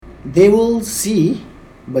they will see,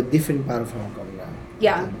 but different part of Hong Kong now.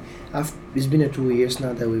 Yeah. It's been 2 years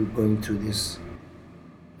now that we're going through this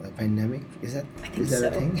pandemic. Is that I think is that so.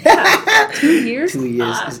 a thing? Yeah. 2 years. 2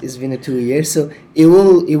 years. It's been 2 years, so it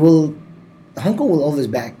will. Hong Kong will always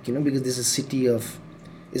back, because this is a city of.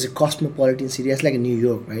 It's a cosmopolitan city. It's like a New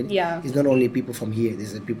York, right? Yeah. It's not only people from here.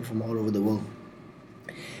 There's people from all over the world.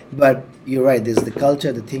 But you're right. There's the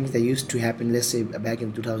culture, the things that used to happen. Let's say back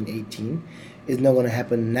in 2018, is not going to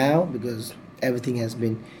happen now because everything has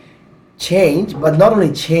been changed. But not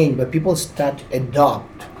only changed, but people start to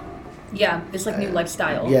adopt. Yeah, it's like new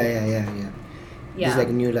lifestyle. Yeah. Yeah. It's like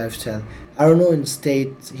a new lifestyle. I don't know in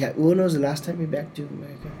states. Yeah, when was the last time you back to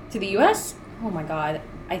America? To the U.S.? Oh my God,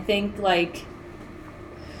 I think like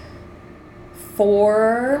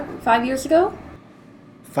 4-5 years ago.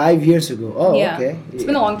 5 years ago. Oh, Yeah. okay. It's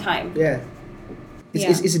been a long time. Yeah.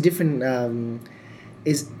 It's a different.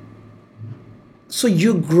 So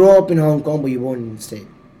you grew up in Hong Kong, but you born in the state.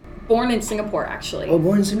 Born in Singapore, actually. Oh,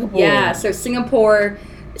 born in Singapore. Yeah, so Singapore,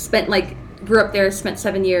 grew up there, spent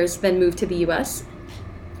 7 years, then moved to the U.S.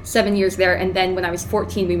 7 years there, and then when I was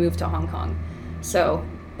 14, we moved to Hong Kong. So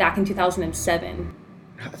back in 2007.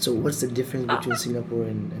 So what's the difference between Singapore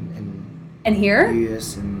and And here?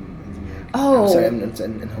 US and America? Oh. I'm sorry,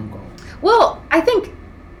 and Hong Kong. Well, I think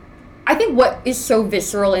what is so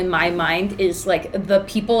visceral in my mind is like the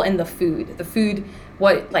people and the food. The food,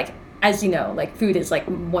 as you know, like food is like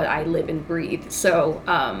what I live and breathe. So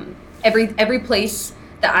every place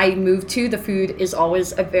that I move to, the food is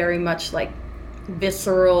always a very much like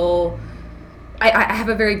visceral. I have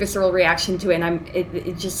a very visceral reaction to it, and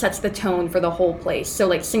it just sets the tone for the whole place. So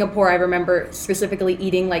like Singapore, I remember specifically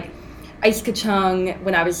eating like ice kacang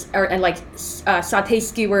when I was, and like sauté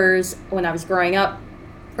skewers when I was growing up,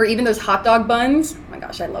 or even those hot dog buns. Oh my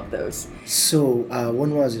gosh, I love those. So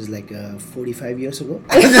when was it? Like 45 years ago?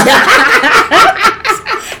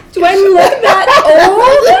 Do I look that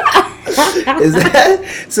old? Is that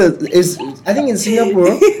so? I think in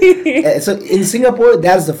Singapore. So in Singapore,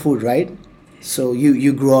 that's the food, right? So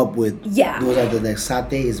you grew up with those are the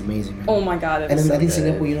satay is amazing. Right? Oh my God! And then I think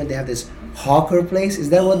Singapore, they have this hawker place. Is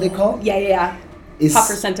that what they call? Yeah.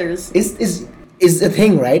 Hawker centers. It's a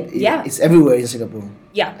thing, right? Yeah. It's everywhere in Singapore.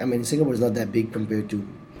 Yeah. I mean, Singapore is not that big compared to.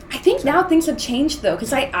 I think now things have changed though,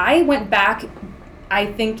 because I went back. I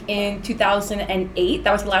think in 2008,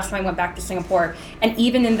 that was the last time I went back to Singapore. And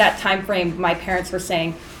even in that time frame, my parents were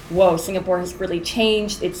saying, whoa, Singapore has really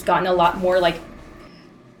changed. It's gotten a lot more like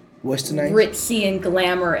Westernized? ritzy and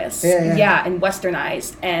glamorous. Yeah, and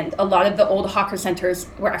westernized. And a lot of the old hawker centers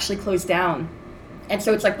were actually closed down. And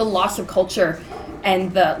so it's like the loss of culture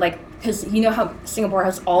and the because you know how Singapore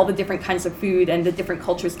has all the different kinds of food and the different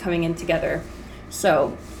cultures coming in together.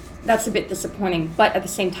 So that's a bit disappointing. But at the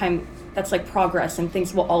same time, that's like progress, and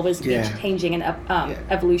things will always be changing and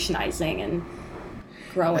evolutionizing and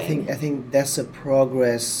growing. I think that's a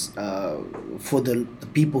progress for the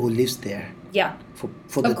people who lives there. Yeah.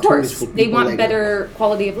 For the of course, tourists, for they people want like better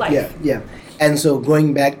quality of life. Yeah. And so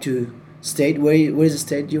going back to state, where is the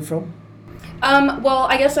state you're from? Well,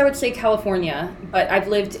 I guess I would say California, but I've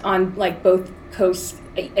lived on like both coasts,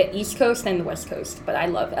 East Coast and the West Coast. But I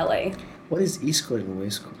love LA. What is East Coast and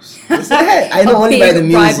West Coast? I know only by the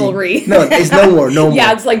music. Rivalry. No, it's no more.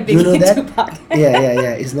 Yeah, it's like Biggie you know that? Tupac.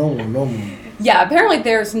 Yeah. It's no more. Yeah, apparently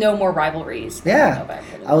there's no more rivalries. Yeah,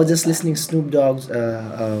 I was just listening to Snoop Dogg's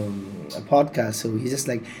a podcast. So he's just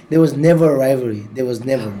like, there was never a rivalry. There was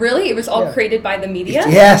never. Really? It was all created by the media?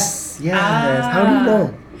 Yes. How do you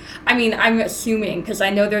know? I mean, I'm assuming because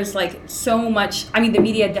I know there's like so much. I mean, the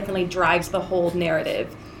media definitely drives the whole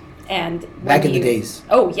narrative. And back in the days.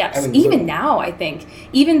 Oh yes, I mean, even now I think,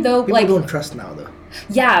 even though people don't trust now though.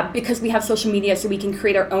 Yeah, because we have social media, so we can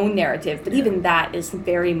create our own narrative. But even that is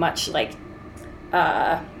very much like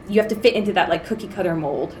you have to fit into that like cookie cutter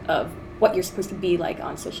mold of what you're supposed to be like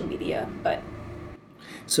on social media. But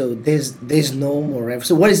so there's no more rivalry.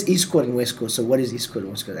 So what is East Coast and West Coast? So what is East Coast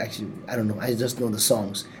and West Coast? Actually, I don't know. I just know the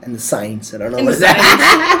songs and the signs. I don't know what's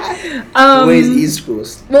that. Where is East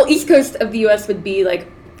Coast? Well, East Coast of the U.S. would be like,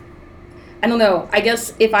 I don't know. I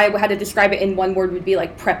guess if I had to describe it in one word, would be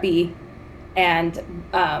like preppy, and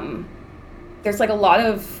there's like a lot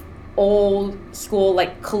of old school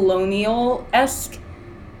like colonial-esque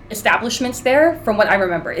establishments there. From what I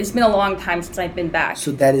remember, it's been a long time since I've been back.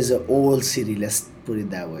 So that is an old city. Let's put it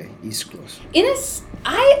that way. East Coast.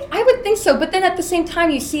 I would think so. But then at the same time,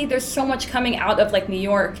 you see, there's so much coming out of like New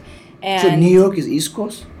York. And so New York is East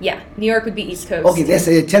Coast? Yeah, New York would be East Coast.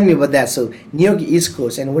 Okay, tell me about that. So New York East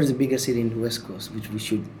Coast, and what is the bigger city in the West Coast, which we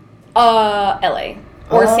should? LA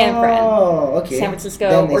or San Fran. Oh, okay. San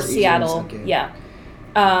Francisco or Seattle. Okay. Yeah.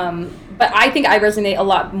 But I think I resonate a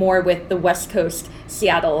lot more with the West Coast,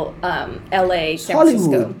 Seattle, LA, San Francisco,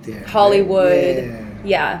 Hollywood there, right? Hollywood. Yeah.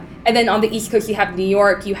 Yeah. And then on the East Coast, you have New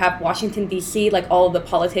York, you have Washington, D.C., like all of the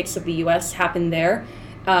politics of the U.S. happen there.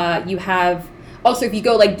 You have, also, if you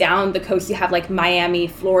go like down the coast, you have like Miami,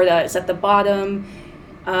 Florida is at the bottom.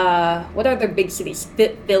 What other big cities?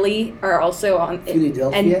 Philly are also on,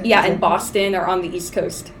 Philadelphia, and yeah, is and that- Boston are on the East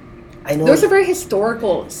Coast. I know. Those are very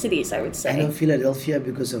historical cities, I would I know say. Philadelphia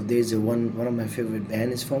because of there's a one of my favorite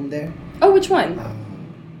band is from there. Oh, which one?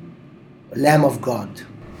 Lamb of God.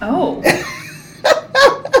 Oh.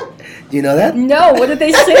 Do you know that? No, what did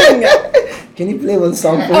they sing? Can you play one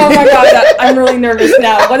song for Oh me? my god, I'm really nervous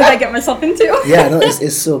now. What did I get myself into? Yeah, no,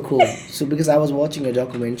 it's so cool. So because I was watching a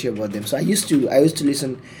documentary about them, so I used to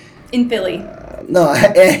listen. In Philly. No,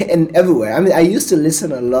 and everywhere. I mean, I used to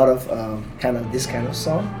listen a lot of kind of this kind of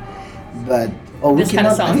song, but we This kind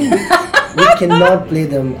of cannot. I song. think we cannot play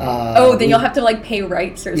them. Oh, then you'll have to like pay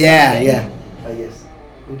rights or something. Yeah. I guess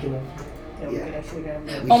we cannot.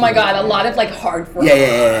 Oh my god, a lot of like hardcore.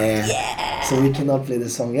 Yeah. So we cannot play the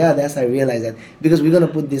song. Yeah, that's I realized that because we're gonna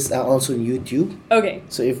put this also on YouTube. Okay.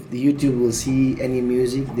 So if the YouTube will see any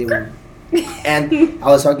music, they will. And I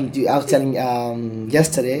was telling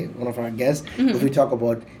yesterday one of our guests if we talk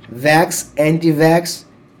about vax, anti-vax,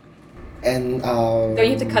 and Don't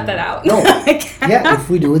you have to cut that out? no, yeah, if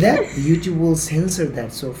we do that, YouTube will censor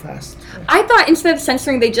that so fast. I thought instead of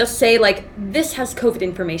censoring, they just say like, this has COVID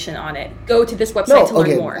information on it. Go to this website to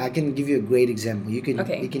learn more. I can give you a great example. You can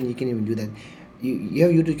even do that. You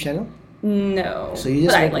have a YouTube channel? No. So you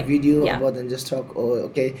just But I, make a video yeah. about and just talk. Oh,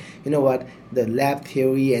 okay. You know what? The lab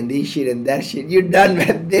theory and this shit and that shit. You're done,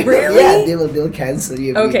 man. Really? They'll cancel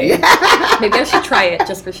you. Okay. video. Maybe I should try it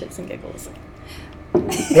just for shits and giggles.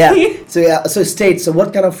 So state. So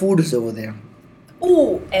what kind of food is over there?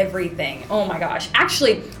 Oh, everything. Oh my gosh.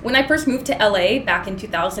 Actually, when I first moved to LA back in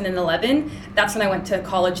 2011, that's when I went to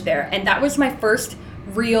college there. And that was my first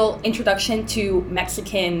real introduction to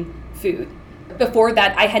Mexican food. Before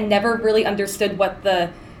that, I had never really understood what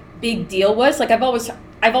the big deal was. Like I've always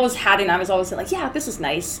had it and I was always like, yeah, this is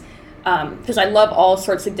nice. Because I love all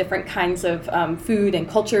sorts of different kinds of food and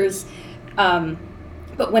cultures.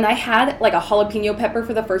 But when I had like a jalapeno pepper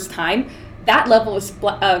for the first time, that level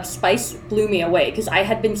of spice blew me away because I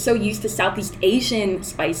had been so used to Southeast Asian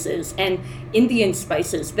spices and Indian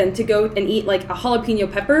spices. Then to go and eat like a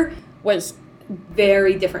jalapeno pepper was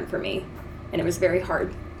very different for me, and it was very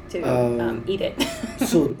hard to eat it.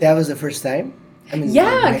 So that was the first time. I mean,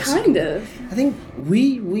 yeah, Mexico. kind of. I think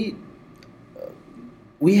we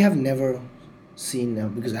have never seen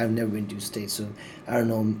because I've never been to states, so I don't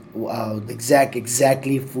know the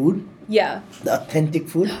exactly food. Yeah. The authentic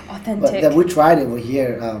food. Authentic. But that we tried over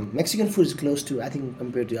here. Mexican food is close to, I think,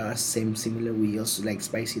 compared to ours, similar. We also like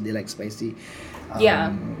spicy. They like spicy.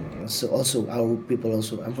 Yeah. So also our people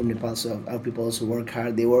also. I'm from Nepal, so our people also work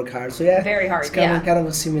hard. They work hard. So yeah. Very hard, It's kind yeah. of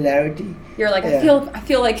a similarity. You're like, Yeah. I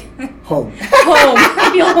feel like Home. home. I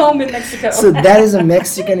feel home in Mexico. So that is a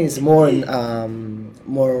Mexican. Is more in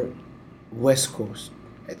more West Coast,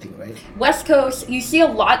 I think, right? West Coast, you see a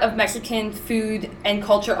lot of Mexican food and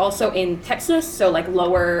culture also in Texas, so like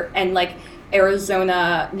lower and like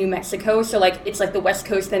Arizona, New Mexico. So like it's like the West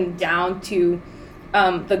Coast and down to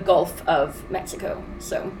the Gulf of Mexico.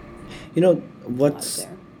 So You know a lot what's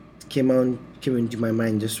there. came into my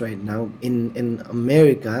mind just right now in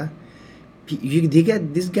America.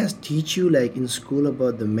 These guys teach you like in school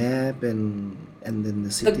about the map and then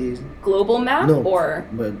the cities. The global map No, or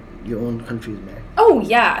but your own country's map. oh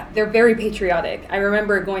yeah, they're very patriotic. I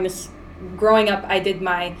remember growing up. I did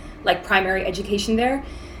my like primary education there,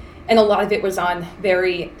 and a lot of it was on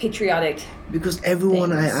very patriotic. Because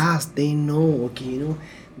everyone I Things. asked, they know. Okay,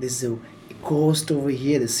 there's a coast over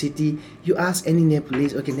here, the city. You ask any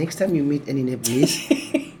Nepalese. Okay, next time you meet any Nepalese,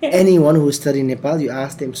 anyone who studied Nepal, you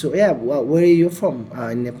ask them. So yeah, where are you from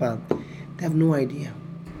in Nepal? They have no idea.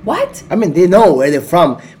 What? I mean, they know where they're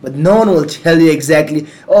from, but no one will tell you exactly.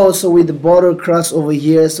 Oh, so with the border cross over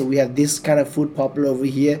here, so we have this kind of food popular over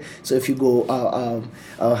here. So if you go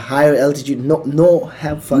higher altitude, no,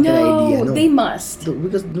 have fucking idea. No, They must.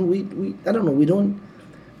 because no, we I don't know. We don't.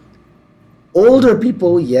 Older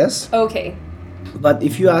people, yes, Okay. but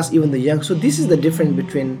if you ask even the young, so this is the difference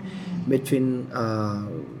between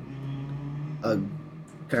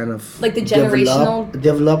kind of Like the generational-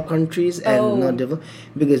 developed countries and Oh. not developed,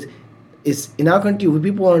 because it's in our country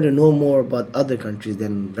people want to know more about other countries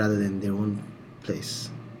rather than their own place.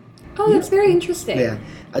 Oh, that's very interesting. Yeah,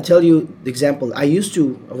 I tell you the example. I used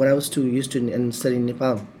to when I was used to and studying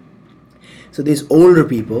Nepal. So there's older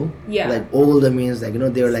people, Yeah. like older means like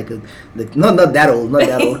they're like not that old, not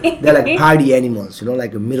that old. They're like party animals,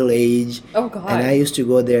 like a middle age. Oh God. And I used to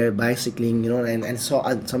go there bicycling, and so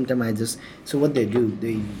sometimes I just so what they do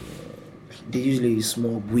they usually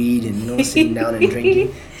smoke weed and sitting down and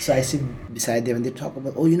drinking. So I sit beside them and they talk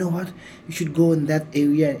about, oh, you know what? You should go in that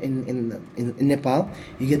area in Nepal.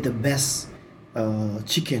 You get the best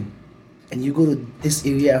chicken, and you go to this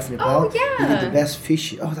area of Nepal. Oh, You get the yeah. best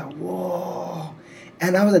fish. I was like, whoa.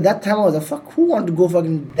 And I was at that time I was like, fuck, who want to go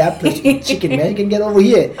fucking that place to eat chicken, man? You can get over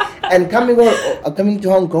here. And coming to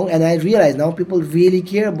Hong Kong, and I realize now people really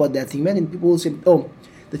care about that thing, man. And people will say, oh,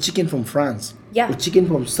 the chicken from France, Yeah. or chicken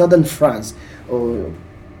from southern France, or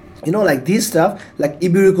like this stuff, like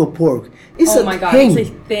Iberico pork. It's Oh a my God, thing. it's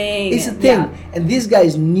a thing. It's a thing. Yeah. And these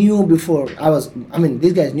guys knew before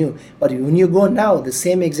these guys knew. But when you go now, the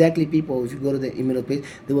same exactly people, if you go to the Emilio place,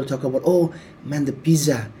 they will talk about, oh man, the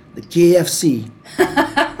pizza, the KFC.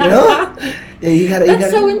 Yeah,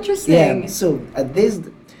 That's so interesting. Yeah. So this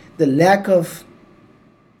the lack of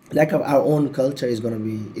our own culture is gonna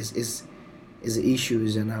be is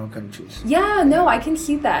issues in our countries. Yeah, no, I can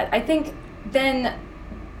see that. I think then,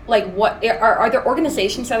 like, what are there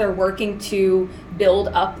organizations that are working to build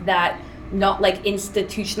up that not like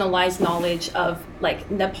institutionalized knowledge of like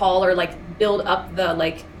Nepal, or like build up the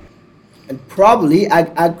like And probably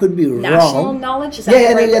I could be national wrong. knowledge? Is that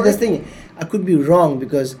the right That's word? the thing. I could be wrong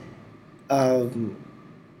because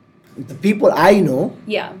the people I know,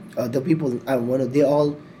 Yeah. the people I want, they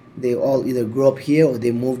all either grew up here or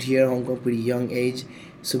they moved here, Hong Kong, pretty young age,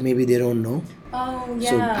 so maybe they don't know. Oh yeah.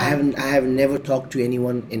 So I have never talked to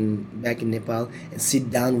anyone back in Nepal and sit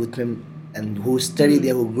down with them and who study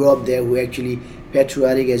there, who grew up there, who actually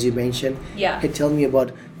patriotic as you mentioned. Yeah. Hey, tell me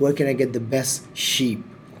about where can I get the best sheep,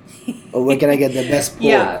 or where can I get the best pork?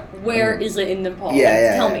 Yeah. Where is it in Nepal? Yeah, Like,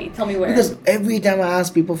 yeah, Tell yeah. me. Tell me where. Because every time I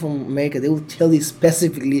ask people from America, they will tell you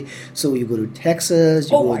specifically. So you go to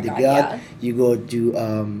Texas, you Oh go my to the God, God, yeah. you go to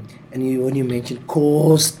and when you mention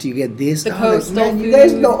coast, you get this. The I'm like, coastal man, you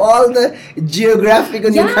guys food. know all the geographic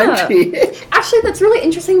in your Yeah. country. Actually, that's really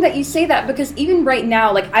interesting that you say that, because even right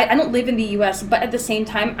now, like I don't live in the US, but at the same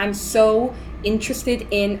time, I'm so interested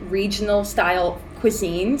in regional style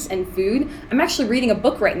cuisines and food. I'm actually reading a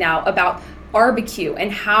book right now about barbecue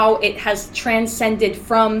and how it has transcended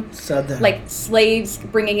from Southern. like slaves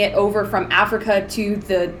bringing it over from Africa to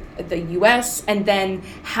the US, and then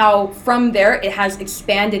how from there it has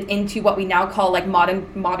expanded into what we now call like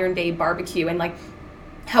modern day barbecue, and like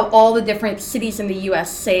how all the different cities in the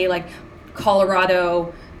US, say like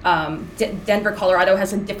Colorado, Denver, Colorado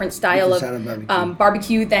has a different style Different style of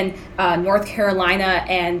barbecue. barbecue than North Carolina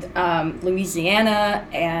and Louisiana,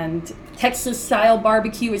 and Texas style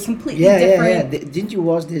barbecue is completely Yeah, different. yeah, yeah. Didn't you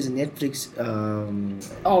watch? There's a Netflix.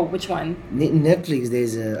 Oh, which one? Netflix.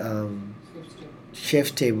 There's a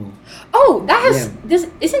chef table. Oh, that has Yeah. this.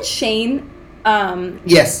 Isn't Shane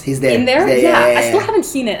Yes, he's there. in there? He's Yeah, I still haven't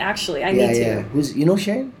seen it actually. I Yeah, need yeah. to. Who's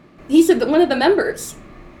Shane? He's one of the members.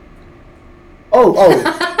 Oh,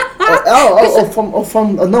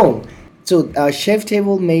 from no. So chef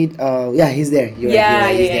table made. Yeah, he's there. You're right. You're Yeah,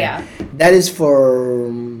 right, he's yeah. there. That is for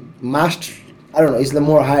master. I don't know. It's the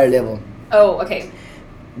more higher level. Oh, okay.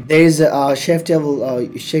 There is a chef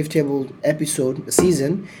table episode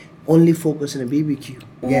season only focus on a BBQ.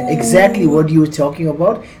 Yeah, exactly what you were talking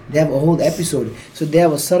about. They have a whole episode. So they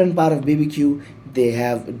have a certain part of BBQ. They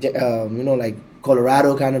have like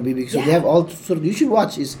Colorado kind of BBQ. So they Yeah. have all sort of. You should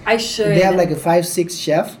watch. I should. They have like a 5-6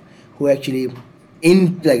 chef who actually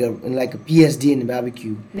in like a PhD in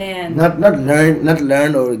barbecue. Man. Not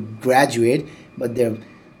learn or graduate, but their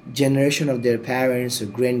generation of their parents or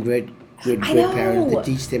great I parents, they know.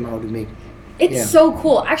 teach them how to make. It's Yeah. so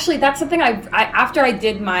cool. Actually, that's something I after I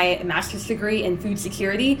did my master's degree in food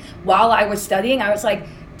security, while I was studying, I was like,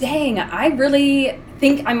 dang, I really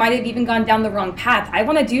think I might have even gone down the wrong path. I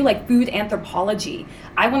want to do like food anthropology.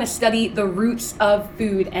 I want to study the roots of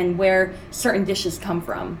food and where certain dishes come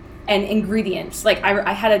from and ingredients. Like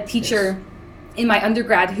I had a teacher in my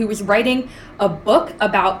undergrad who was writing a book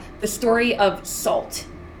about the story of salt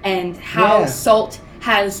and how Yeah. salt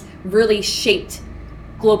has really shaped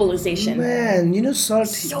globalization. Man, salt.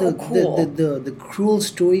 So cool. The cruel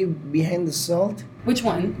story behind the salt. Which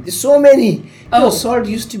one? There's so many. Oh. Salt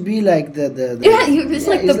used to be like the It's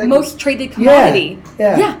like the most traded commodity.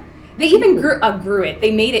 Yeah. They even grew it.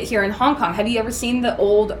 They made it here in Hong Kong. Have you ever seen the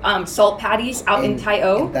old salt patties out in Tai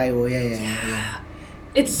O? In Tai O, yeah.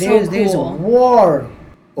 It's There's so there's a cool. war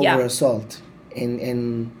Yeah. over salt,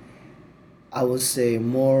 and I would say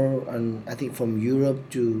more on I think from Europe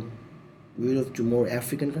to more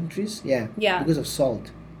African countries. Yeah. Yeah. Because of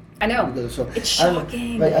salt. I know. Because so It's I don't know,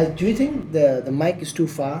 shocking. but do you think the mic is too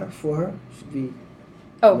far for her? Should be more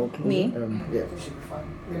Oh, closer? me? Yeah. Should be fine.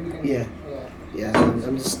 Maybe we can- Yeah. Yeah. Yeah,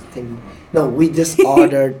 I'm just thinking. No, we just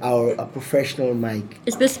ordered a professional mic.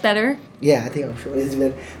 Is this better? Yeah, I think I'm sure it's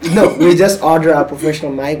better. No, we just ordered our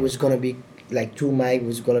professional mic, which is gonna be like two mic,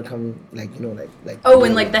 which is gonna come like like. Oh, real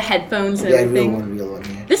and like one. the headphones and yeah, everything. real one.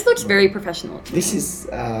 Yeah. This looks very professional. to me. This is Is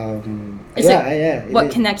yeah, it yeah. what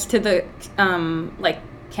is. connects to the like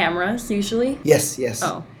cameras usually? Yes, yes.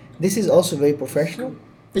 Oh, This is also very professional.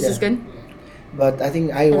 this is Yeah. good. But I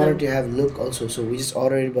think I wanted to have look also, so we just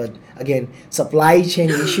ordered it. But again, supply chain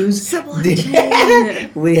issues. Supply chain.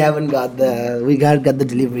 We haven't got got the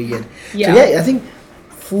delivery yet. Yeah. So yeah, I think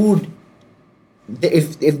food.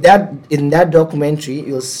 If that in that documentary,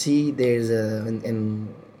 you'll see there's a in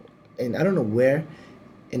I don't know where,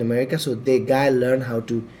 in America. So the guy learned how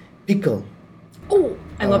to pickle. Oh,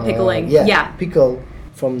 I love pickling. Yeah, Yeah. pickle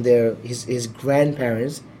from his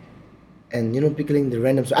grandparents, and pickling the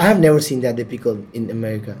random. So I have never seen that they pickle in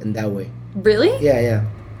America in that way. Really? Yeah, yeah.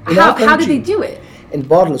 In our How did country, they do it? in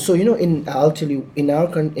bottles? So I'll tell you in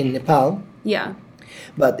in Nepal. Yeah.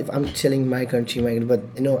 But if I'm telling my country, but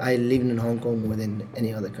I live in Hong Kong more than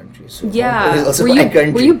any other country. So Hong Yeah. Kong is also Were my you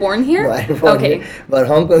country. born here? No, I'm born Okay. here. But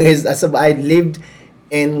Hong Kong is. So I lived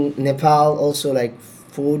in Nepal also like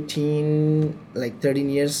 13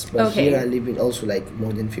 years. But Okay. here I live in also like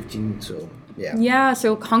more than 15. So yeah. Yeah.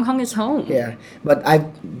 So Hong Kong is home. Yeah, but I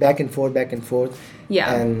back and forth,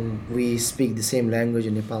 Yeah. and we speak the same language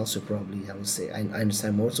in Nepal, so probably I would say I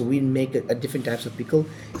understand more. So we make a different types of pickle.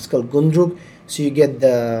 It's called gundruk. So you get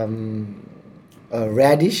the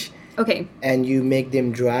radish, Okay. and you make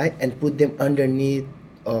them dry and put them underneath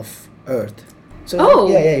of earth. So Oh.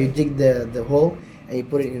 yeah, you dig the hole and you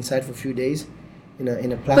put it inside for a few days, in a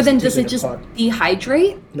plastic. But then does in it a just pot.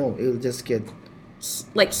 dehydrate? No, it'll just get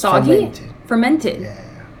Like soggy? Fermented. yeah.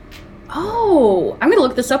 Oh, I'm gonna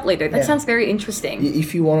look this up later. That Yeah. sounds very interesting.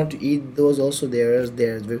 If you wanted to eat those, also there's.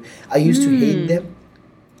 I used to hate them.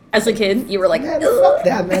 As a kid, you were like, Man, fuck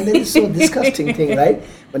that, man. That is so disgusting thing, right?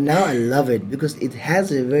 But now I love it because it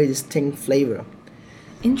has a very distinct flavor.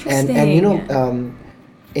 interesting. And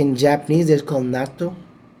in Japanese, it's called natto.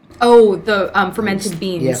 Oh, the fermented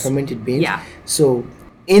beans. Yeah, fermented beans. Yeah. So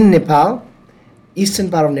in Nepal,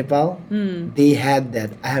 eastern part of Nepal, they had that.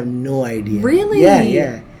 I have no idea. Really?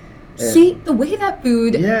 Yeah. See, the way that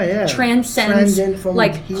food Yeah. transcends Transcend from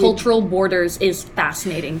like here. cultural borders is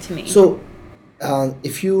fascinating to me. So,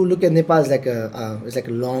 if you look at Nepal, it's like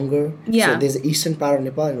a longer. Yeah. So there's the eastern part of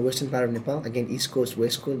Nepal and the western part of Nepal. Again, East Coast,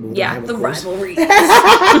 West Coast. But we don't yeah, have a the coast. rivalry.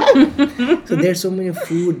 So there's so many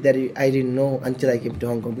food that I didn't know until I came to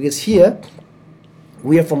Hong Kong. Because here,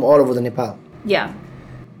 we are from all over the Nepal. Yeah.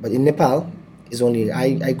 But in Nepal, is only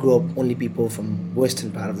I grew up only people from western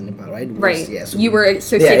part of the Nepal, right? Right. Yeah, so You were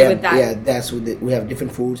associated with that. Yeah, that's what we have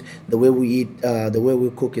different foods. The way we eat, the way we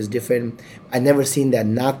cook is different. I never seen that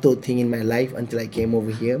natto thing in my life until I came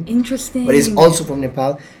over here. Interesting. But it's also from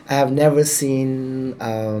Nepal. I have never seen.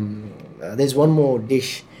 There's one more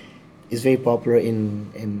dish, is very popular in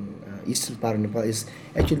eastern part of Nepal. Is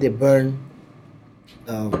actually they burn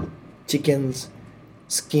chicken's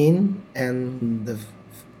skin and the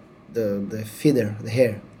feather, the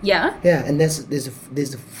hair. Yeah? Yeah, and there's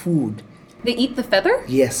the food. They eat the feather?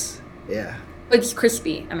 Yes. Yeah. But it's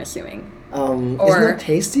crispy, I'm assuming. It's Or- not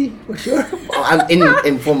tasty for sure. I'm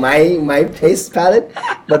in for my taste palate,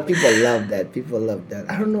 but people love that. People love that.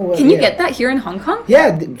 I don't know what. Can you yeah. get that here in Hong Kong?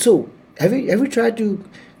 Yeah. So have you tried to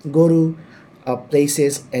go to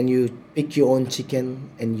places and you pick your own chicken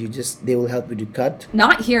and they will help you to cut?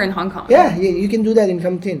 Not here in Hong Kong. Yeah, you can do that in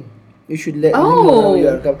Kamtin. You should let me know Oh. you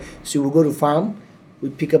are So we'll go to farm, we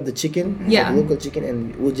pick up the chicken, Yeah. the local chicken,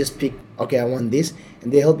 and we'll just pick. Okay, I want this,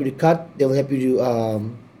 and they help you to cut. They will help you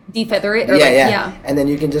to Defeather it? Or yeah, and then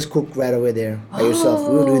you can just cook right away there by yourself.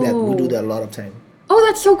 We'll do that. We'll do that a lot of time. Oh,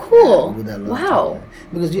 that's so cool. We'll do that a lot of Wow. time,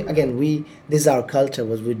 yeah. Because this is our culture,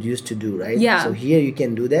 what we used to do, right? Yeah. So here you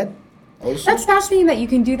can do that. Also. That's fascinating that you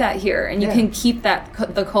can do that here and you Yeah. can keep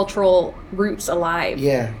the cultural roots alive.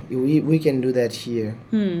 Yeah, we can do that here.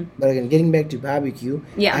 But again, getting back to barbecue,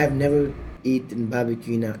 Yeah. I have never eaten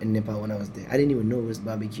barbecue in Nepal when I was there. I didn't even know what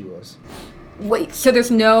barbecue was. Wait, so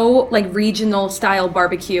there's no like regional style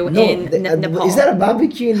barbecue in Nepal? Is that a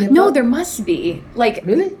barbecue in Nepal? No, there must be. Like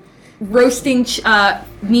Really? roasting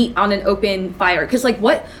meat on an open fire. Because like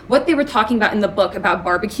what they were talking about in the book about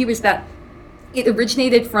barbecue is that it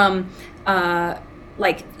originated from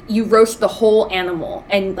like you roast the whole animal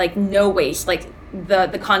and like no waste. Like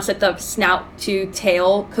the concept of snout to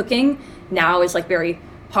tail cooking now is like very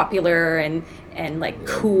popular and and like Yeah,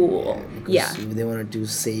 cool. because Yeah. they wanted to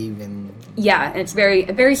save and Yeah, and it's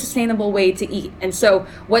a very sustainable way to eat. And so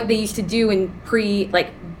what they used to do in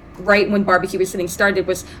right when barbecue was getting started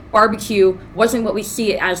was barbecue wasn't what we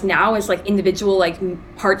see it as now, as like individual like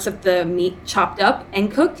parts of the meat chopped up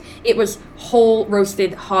and cooked. It was whole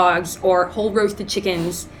roasted hogs or whole roasted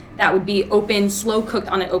chickens that would be open, slow cooked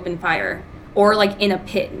on an open fire, or like in a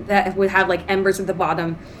pit that would have like embers at the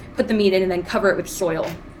bottom. Put the meat in and then cover it with soil,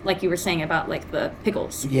 like you were saying about like the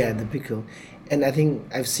pickles. yeah, the pickle. And I think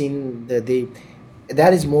I've seen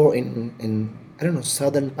that is more in I don't know,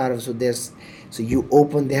 southern part of, so you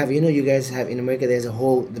open, they have, you guys have in America, there's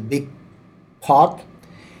the big pot,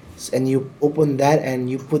 and you open that and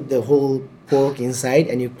you put the whole pork inside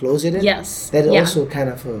and you close it in. Yes. That Yeah. also kind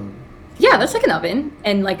of a Yeah, that's like an oven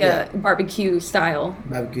and like Yeah. a barbecue style.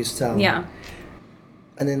 barbecue style. Yeah.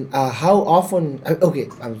 And then how often? Okay,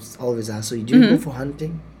 I was always asked. So do you go for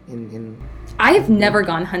hunting in? I have never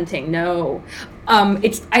gone hunting. No,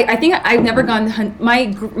 I think I've never gone hunt.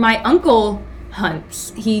 My uncle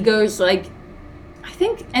hunts. He goes like, I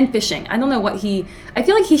think, and fishing. I don't know what I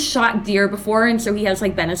feel like he shot deer before, and so he has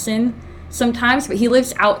like venison sometimes. But he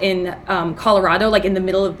lives out in Colorado, like in the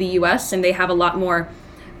middle of the U.S., and they have a lot more,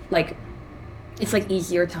 like, it's like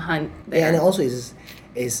easier to hunt there. Yeah, and also is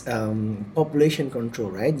population control,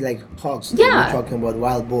 right? Like hogs. Yeah. We're talking about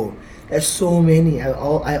wild boar. There's so many.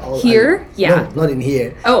 Here? Yeah. No, not in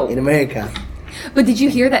here. Oh. In America. But did you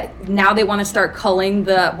hear that now they want to start culling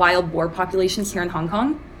the wild boar populations here in Hong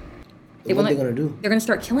Kong? What are they gonna do? They're going to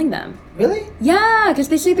start killing them. Really? Yeah, because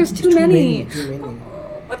they say there's too many. Too many.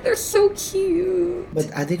 Oh, but they're so cute.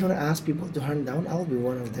 But are they gonna ask people to hunt down? I'll be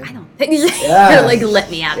one of them. I don't think Yeah. like let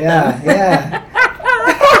me at Yeah, them. yeah.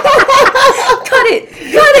 Cut it.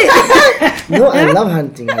 No, I love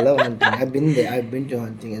hunting. I've been there. I've been to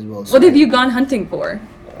hunting as well. So What have you gone hunting for?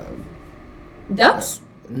 Ducks?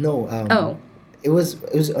 No. Oh. It was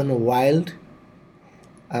on a wild.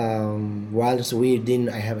 So we didn't.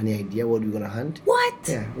 I have any idea what we were gonna hunt. What?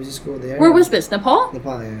 Yeah, we just go there. Where was this? Nepal?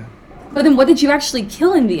 Nepal? Yeah. But then what did you actually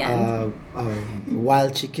kill in the end?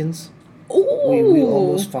 Wild chickens. Ooh. We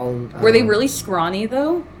almost found. Were they really scrawny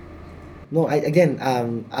though? No,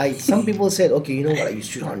 some people said, okay, you know what, you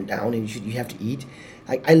should hunt down and you have to eat.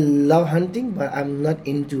 I love hunting, but I'm not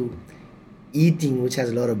into eating which has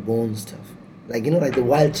a lot of bone stuff. Like, like the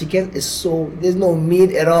wild chicken is there's no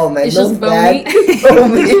meat at all, man. It's no just fat, bony. no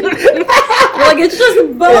meat. You're like, it's just Yeah.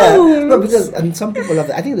 bones. No, because some people love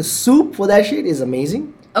that. I think the soup for that shit is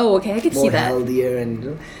amazing. Oh, okay, I could see More that. healthier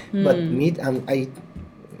and but meat,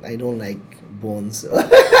 I don't like bones.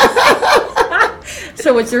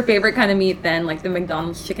 So what's your favorite kind of meat then? Like the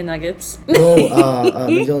McDonald's chicken nuggets? No,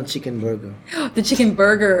 McDonald's chicken burger. The chicken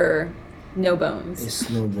burger, no bones. It's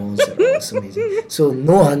no bones at all. It's amazing. So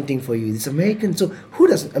no hunting for you. It's American. So who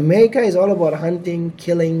doesn't? America is all about hunting,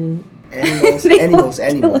 killing animals. They animals.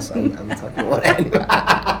 I'm talking about animals.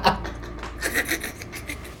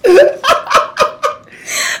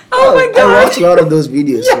 Oh my I god. watch a lot of those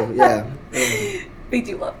videos. So yeah. They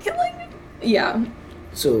do love killing. Yeah.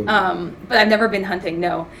 So But I've never been hunting,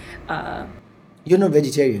 no. you're not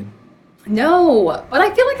vegetarian. No, but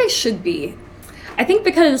I feel like I should be. I think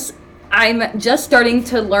because I'm just starting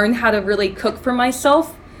to learn how to really cook for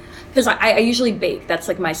myself. Because I usually bake, that's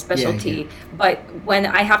like my specialty. Yeah. But when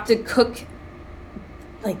I have to cook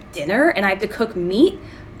like dinner and I have to cook meat,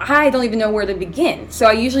 I don't even know where to begin. So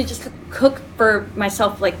I usually just cook for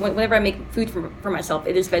myself. Like whenever I make food for myself,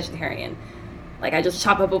 it is vegetarian. Like I just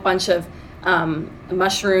chop up a bunch of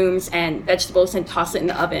mushrooms and vegetables and toss it in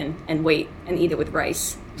the oven and wait and eat it with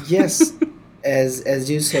rice. Yes, as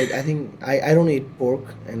you said, I think I don't eat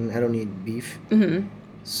pork and I don't eat beef. Mm-hmm.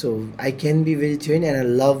 So I can be vegetarian and I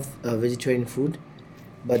love vegetarian food,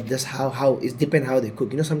 but that's how it depends how they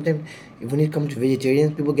cook. Sometimes when it comes to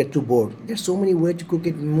vegetarians, people get too bored. There's so many ways to cook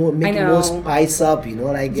it more, make it more spice up.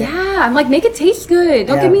 Like Yeah, I'm like, make it taste good.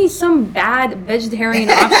 Don't Yeah. give me some bad vegetarian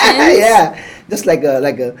options. yeah, just like a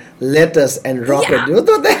lettuce and rocket. Yeah. What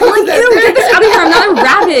the hell I'm is like, ew, get this out of here. I'm not a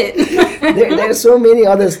rabbit. there are so many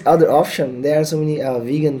other options. There are so many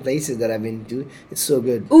vegan places that I've been to. It's so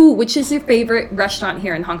good. Ooh, which is your favorite restaurant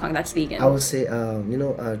here in Hong Kong that's vegan? I would say,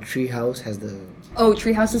 Tree House has the. Oh,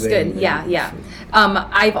 Treehouse is Very, good. very Yeah, good yeah. food.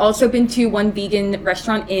 I've also been to one vegan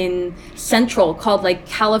restaurant in Central called like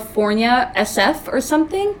California SF or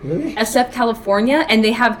something. Really? SF California, and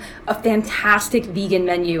they have a fantastic vegan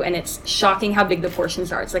menu, and it's shocking how big the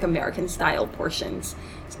portions are. It's like American style portions.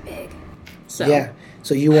 It's big. So Yeah.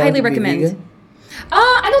 So you want highly to be recommend. vegan?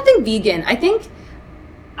 I don't think vegan. I think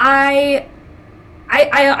I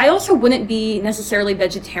I also wouldn't be necessarily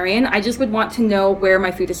vegetarian. I just would want to know where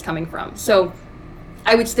my food is coming from. So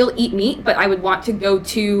I would still eat meat, but I would want to go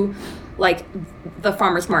to like the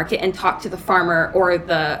farmer's market and talk to the farmer or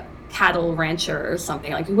the cattle rancher or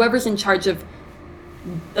something, like whoever's in charge of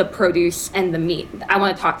the produce and the meat. I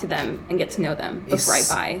want to talk to them and get to know them before I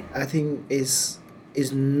buy. I think is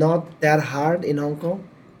not that hard in Hong Kong.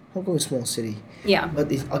 Hong Kong is a small city, Yeah.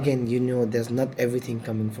 but again, there's not everything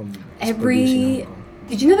coming from is produced in Hong Kong.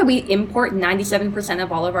 Did you know that we import 97%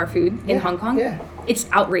 of all of our food in Hong Kong? Yeah, It's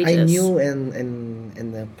outrageous. I knew,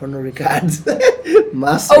 and the Pernod Ricard's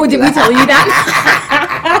master. Oh, did we tell you that?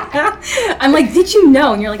 I'm like, did you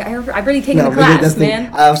know? And you're like, I've already taken the but class, that's the-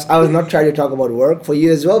 man. I was not trying to talk about work for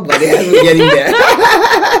you as well, but yeah, we're getting there.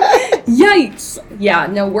 Yikes. Yeah,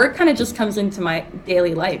 no, work kind of just comes into my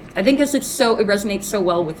daily life. I think because it resonates so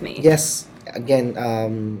well with me. Yes, again,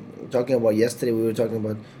 talking about yesterday, we were talking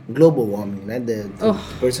about global warming, right? The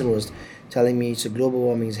person was telling me it's a global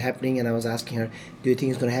warming is happening, and I was asking her, do you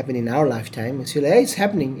think it's going to happen in our lifetime? And she's like, hey, it's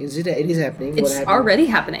happening. It is happening. It's already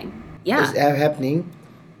happening. Yeah. It's happening,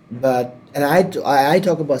 but and I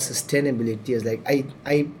talk about sustainability as like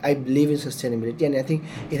I believe in sustainability, and I think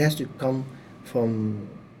it has to come from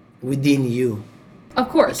within you. Of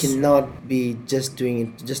course. You cannot be just doing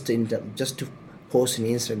it just to post on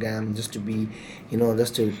Instagram, just to be,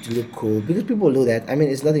 just to look cool, because people do that. I mean,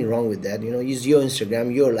 there's nothing wrong with that. Use your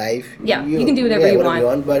Instagram, your life. Yeah, you can do whatever you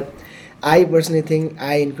want. But I personally think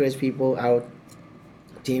I encourage people, our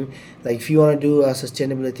team, like if you want to do a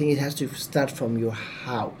sustainability thing, it has to start from your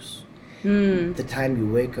house. The time you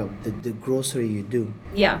wake up, the grocery you do.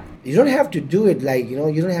 Yeah. You don't have to do it like, you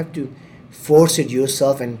don't have to force it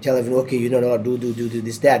yourself and tell everyone, okay, do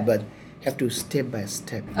this, that, but have to step by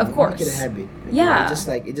step. Of course. Make it a habit. Yeah. It's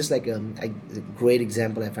just like a great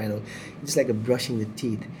example I find out. It's like a brushing the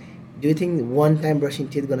teeth. Do you think one time brushing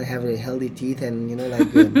teeth gonna have a healthy teeth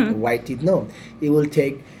and white teeth? No, it will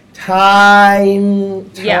take time,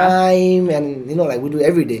 and like we do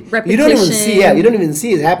every day. Repetition. You don't even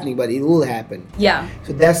see it happening, but it will happen. Yeah.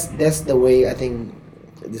 So that's the way I think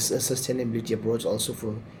this sustainability approach also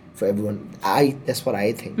for everyone. That's what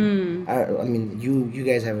I think. I mean, you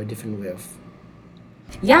guys have a different way of.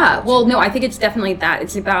 Yeah, well, no, I think it's definitely that.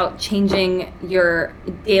 It's about changing your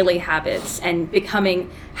daily habits and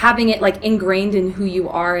having it like ingrained in who you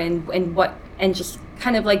are and just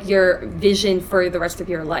kind of like your vision for the rest of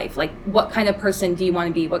your life. Like, what kind of person do you want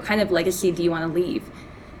to be? What kind of legacy do you want to leave?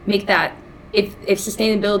 Make that, if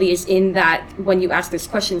sustainability is in that, when you ask those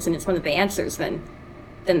questions and it's one of the answers, then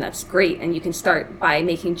that's great. And you can start by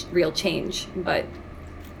making real change. But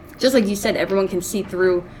just like you said, everyone can see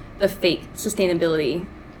through the fake sustainability.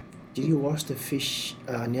 Did you watch the fish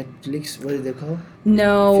Netflix? What did they call?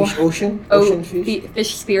 No. Fish Ocean fish.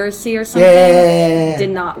 Fishspiracy or something. Yeah.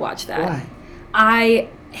 Did not watch that. Why? I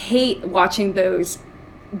hate watching those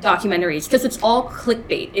documentaries because it's all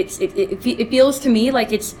clickbait. It feels to me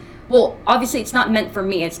like obviously it's not meant for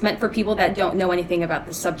me. It's meant for people that don't know anything about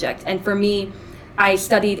the subject. And for me, I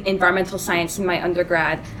studied environmental science in my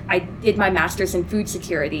undergrad. I did my master's in food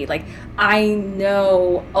security. Like, I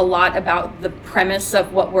know a lot about the premise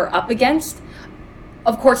of what we're up against.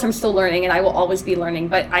 Of course, I'm still learning, and I will always be learning,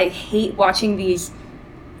 but I hate watching these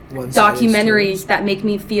documentaries that make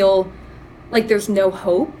me feel like there's no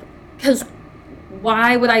hope. Because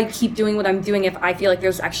why would I keep doing what I'm doing if I feel like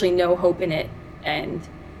there's actually no hope in it? And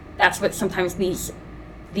that's what sometimes these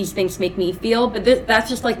things make me feel, but that's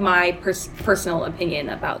just like my personal opinion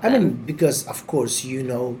about them. I mean, because of course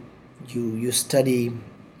you study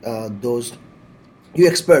those, you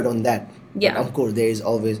expert on that. Yeah. Of course, there is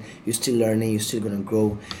always, you're still learning, you're still gonna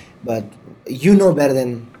grow, but you know better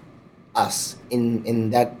than us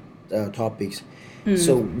in that topics.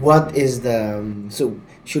 So what is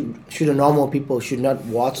should a normal people should not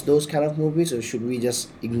watch those kind of movies, or should we just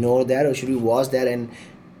ignore that, or should we watch that and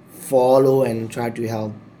follow and try to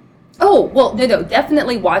help? Oh, well, no,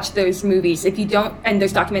 definitely watch those movies if you don't, and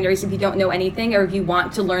those documentaries if you don't know anything, or if you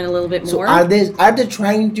want to learn a little bit more. So are they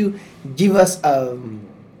trying to give us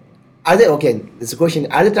it's a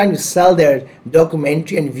question, are they trying to sell their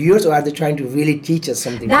documentary and viewers, or are they trying to really teach us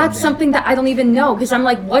something? That's something that I don't even know, because I'm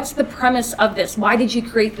like, what's the premise of this? Why did you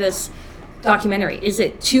create this documentary? Is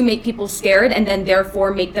it to make people scared and then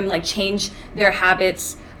therefore make them like change their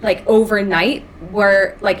habits like overnight,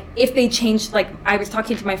 where like if they change, like I was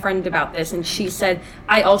talking to my friend about this and she said,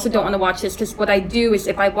 I also don't want to watch this because what I do is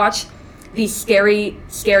if I watch these scary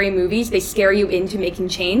movies, they scare you into making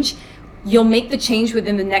change. You'll make the change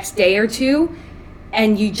within the next day or two,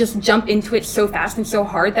 and you just jump into it so fast and so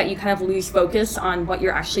hard that you kind of lose focus on what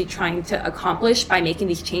you're actually trying to accomplish by making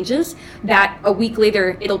these changes, that a week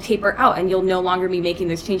later it'll taper out and you'll no longer be making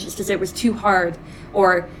those changes because it was too hard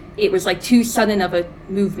or it was like too sudden of a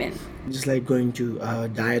movement. Just like going to a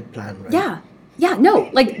diet plan, right? Yeah, no,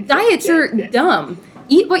 like diets are dumb.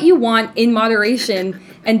 Eat what you want in moderation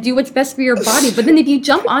and do what's best for your body. But then if you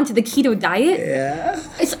jump onto the keto diet, Yeah.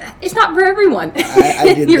 it's not for everyone.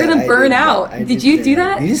 I did You're that. gonna I burn did that. out. I Did you do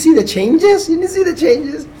that? Did you see the changes? You didn't see the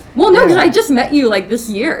changes? Well, no, because Yeah. I just met you like this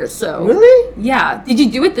year. So Really? yeah. Did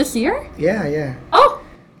you do it this year? Yeah. Oh,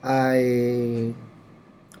 I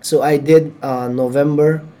did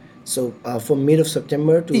November. So from mid of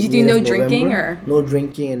September to Did you do mid no of drinking, November, or? no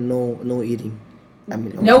drinking and no eating. I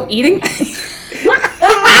mean, no eating.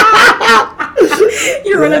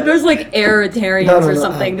 You're one of those like air-tarians or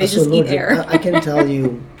something. They so just no eat drink. air. I can tell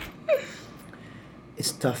you,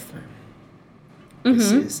 it's tough, man.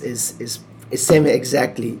 Mm-hmm. It's same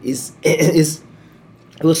exactly. It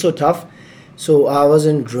was so tough. So I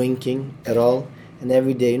wasn't drinking at all, and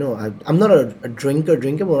every day, I'm not a drinker,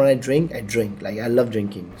 but when I drink. Like I love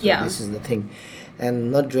drinking. So Yeah. this is the thing,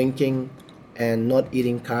 and not drinking, and not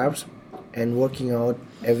eating carbs, and working out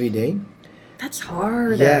every day. That's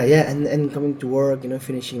hard. Yeah, and coming to work,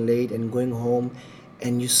 finishing late and going home,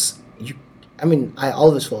 and I mean, I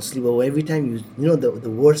always fall asleep, but every time the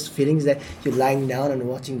worst feelings that you're lying down and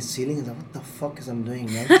watching the ceiling, and like, what the fuck is I'm doing,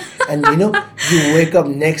 man? And you wake up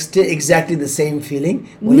next day, exactly the same feeling.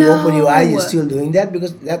 When you open your eyes, you're still doing that,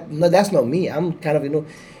 because that's not me. I'm kind of,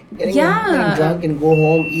 getting drunk and go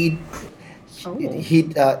home, eat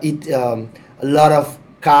a lot of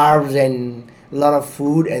carbs and a lot of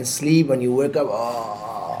food and sleep, and you wake up.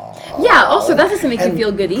 Yeah. Also, that doesn't make you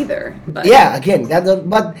feel good either. But. Yeah, again,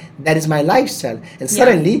 but that is my lifestyle, and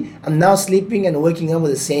suddenly I'm now sleeping and waking up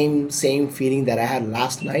with the same feeling that I had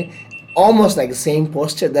last night, almost like the same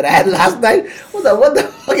posture that I had last night. What the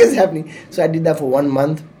fuck is happening? So I did that for 1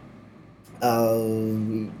 month.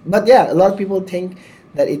 But yeah, a lot of people think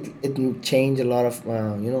that it changed a lot of like,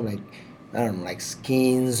 I don't know, like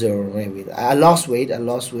skins, or maybe I lost weight.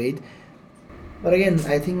 But again,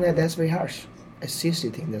 I think that's very harsh. I seriously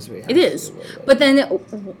think that's very harsh. It is. But then,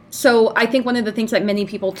 so I think one of the things that many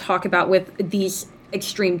people talk about with these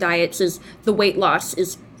extreme diets is the weight loss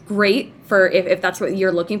is great for if that's what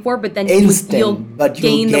you're looking for, but then you'll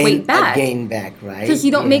gain the weight back. Gain back, right? Because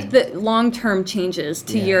you don't make the long-term changes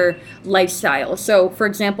to your lifestyle. So, for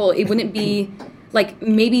example, it wouldn't be like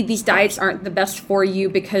maybe these diets aren't the best for you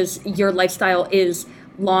because your lifestyle is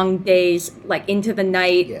long days, like into the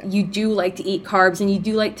night. You do like to eat carbs and you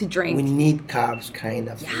do like to drink. We need carbs, kind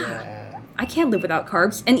of. Yeah. I can't live without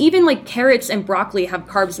carbs. And even like carrots and broccoli have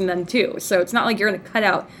carbs in them too. So it's not like you're going to cut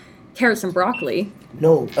out carrots and broccoli.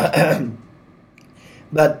 No.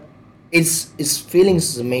 But its feelings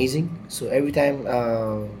is amazing. So every time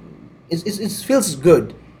it feels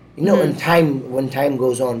good, when time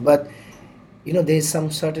goes on. But there's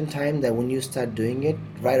some certain time that when you start doing it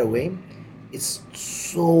right away, it's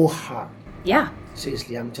so hard. Yeah.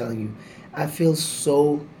 Seriously, I'm telling you, I feel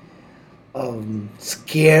so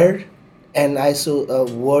scared, and I so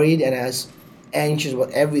worried, and I was anxious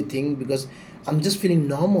about everything, because I'm just feeling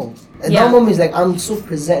normal. And normal means like I'm so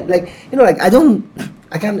present, like like I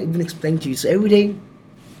can't even explain to you. So every day,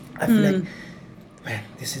 I feel like, man,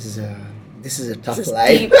 this is a tough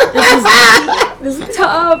life. This is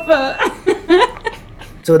tough.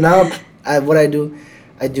 So now, what I do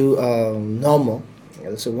normal.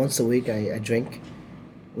 So once a week I drink,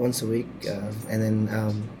 once a week, and then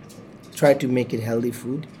try to make it healthy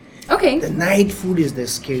food. Okay. The night food is the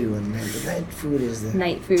scary one, man. The night food is the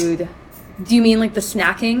night food. Do you mean like the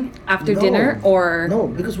snacking after dinner, or no?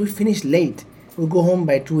 Because we finish late. We'll go home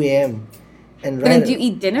by 2 a.m. And but then do you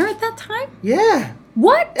eat dinner at that time? Yeah.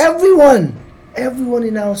 What? Everyone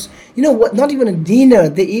in our house. You know what? Not even a dinner.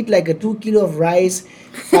 They eat like a 2 kilo of rice,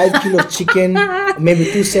 5 kilo of chicken, maybe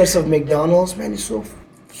 2 sets of McDonald's. Man, it's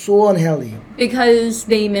so unhealthy. Because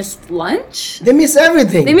they missed lunch? They miss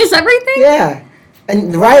everything. Yeah.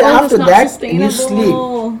 And right after that, and you sleep.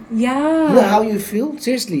 Yeah. You know how you feel?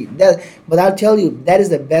 Seriously. But I'll tell you, that is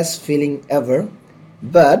the best feeling ever.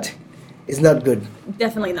 But it's not good.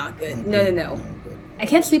 Definitely not good. No. I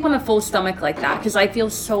can't sleep on a full stomach like that because I feel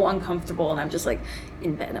so uncomfortable, and I'm just like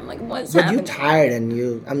in bed. I'm like, what's happening? But you're tired, and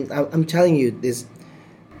I'm telling you this.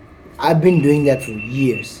 I've been doing that for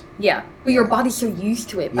years. Yeah, but your body's so used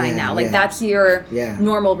to it by now. Like that's your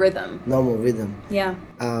normal rhythm. Normal rhythm. Yeah.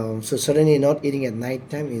 So suddenly not eating at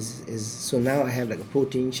nighttime is so now I have like a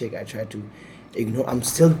protein shake. I try to ignore. I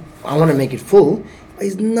want to make it full, but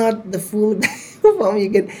it's not the full Mom, you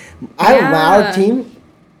get. Our Yeah. team,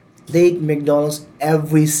 they eat McDonald's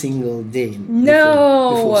every single day before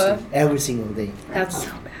No. sleep. Every single day. That's so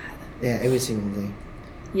bad. Yeah, every single day.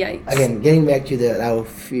 Yikes. Again, getting back to our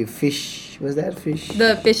fish. Was that fish?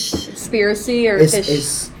 The fish conspiracy or is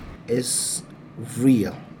fish. is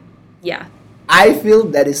real. Yeah. I feel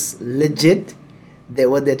that is legit. That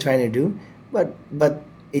what they're trying to do, but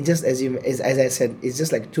it just as I said, it's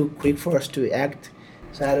just like too quick for us to act.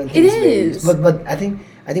 So I don't think It it's very. is. But I think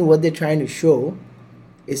what they're trying to show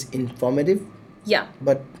is informative. Yeah.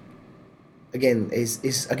 But again, is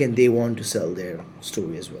again they want to sell their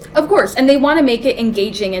story as well. Of course, and they want to make it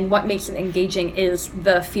engaging, and what makes it engaging is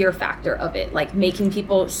the fear factor of it, like making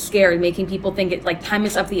people scared, making people think it like time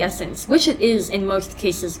is of the essence, which it is in most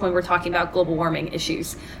cases when we're talking about global warming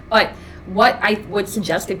issues. But what I would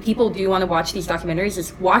suggest if people do want to watch these documentaries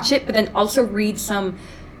is watch it, but then also read some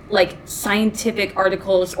like scientific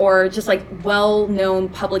articles or just like well-known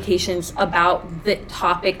publications about the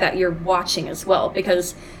topic that you're watching as well,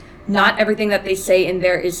 because not everything that they say in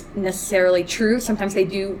there is necessarily true. Sometimes they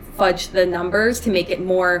do fudge the numbers to make it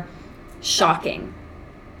more shocking.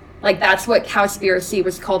 Like that's what Cowspiracy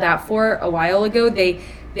was called out for a while ago.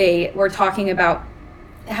 They were talking about,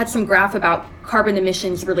 had some graph about carbon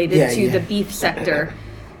emissions related to the beef sector,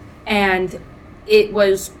 and it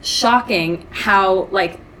was shocking how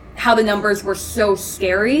the numbers were so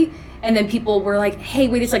scary. And then people were like, "Hey,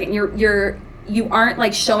 wait a second, you aren't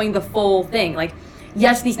like showing the full thing. Like,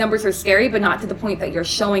 yes, these numbers are scary, but not to the point that you're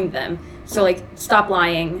showing them. So like, stop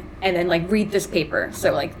lying and then like read this paper."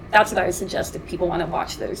 So like, that's what I would suggest if people want to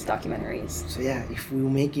watch those documentaries. So yeah, if we're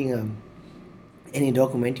making any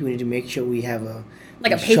documentary, we need to make sure we have a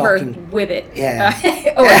paper shocking, with it. Yeah.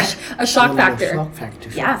 A shock factor. Shock factor.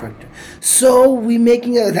 Yeah. Shock factor. So we're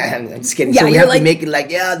making a. I'm just kidding. Yeah, so we you're have like- to make it like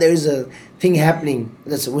there's a thing happening.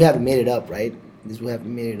 We haven't made it up, right? We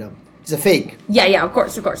haven't made it up. It's a fake. Yeah, of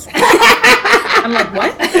course. I'm like,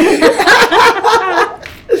 what?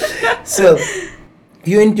 So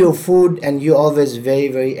you're into food and you're always very,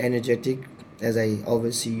 very energetic, as I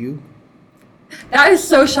always see you. That is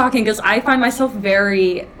so shocking because I find myself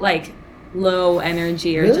very like low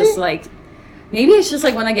energy or Really? just like, maybe it's just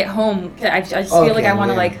like when I get home, I just feel like I want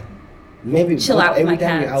to like maybe chill out with every my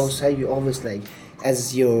time you're cats. outside, you always like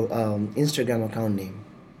as your Instagram account name.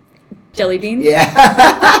 jelly beans. Yeah.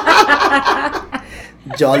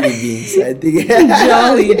 Jolly beans, I think.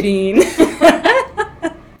 Jolly bean.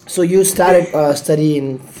 So you started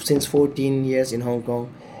studying since 14 years in Hong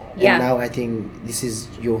Kong, and Yeah. now I think this is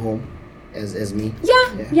your home, as me.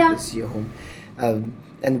 Yeah. This is your home.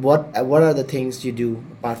 And what are the things you do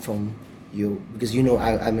apart from you? Because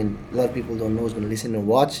I mean, a lot of people don't know who's going to listen and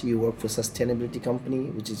watch. You work for sustainability company,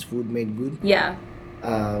 which is Food Made Good. Yeah.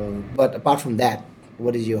 But apart from that,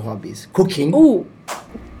 what is your hobbies? Cooking. Ooh,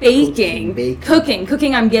 baking, Cooking.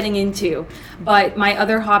 cooking. I'm getting into, but my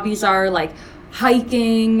other hobbies are like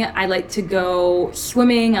hiking. I like to go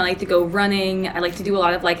swimming. I like to go running. I like to do a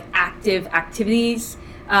lot of like active activities,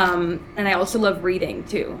 and I also love reading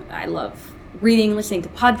too. I love reading, listening to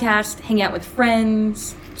podcasts, hanging out with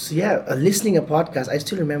friends. So yeah, listening a podcast. I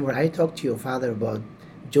still remember I talked to your father about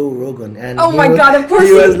Joe Rogan, and Oh my God, of course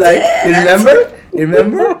he was he like, did. you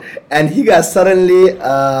remember, and he got suddenly,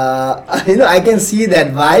 I can see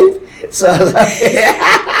that vibe. So I was like,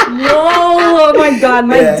 Whoa, oh my God,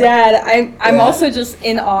 my Yeah. dad. I'm Yeah. also just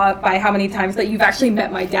in awe by how many times that you've actually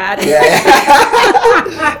met my dad.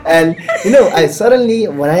 yeah. And I suddenly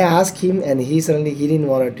when I asked him, and he didn't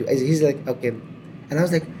want to. He's like, okay, and I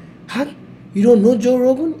was like, huh? You don't know Joe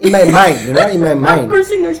Rogan? In my mind, in my mind. Of course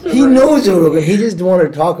he knows Joe He Rogan. knows Joe Rogan. He just don't want to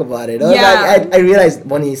talk about it. I was Yeah. like, I realized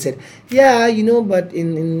when he said, yeah, but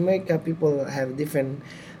in America people have different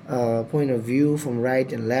point of view from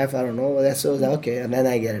right and left. I don't know. That's so I was like, okay, and then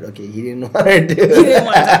I get it. Okay, he didn't want to do. He didn't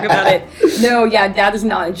want to talk about it. No, yeah, Dad is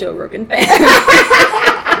not a Joe Rogan fan.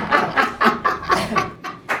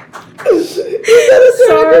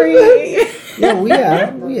 Sorry. Yeah, we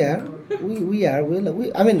are.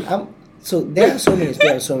 I mean, so there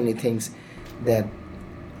are so many things that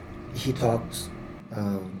he talks.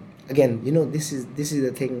 Again, this is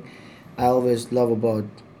the thing I always love about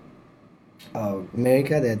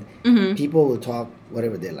America, that people will talk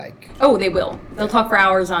whatever they like. Oh, they will. They'll talk for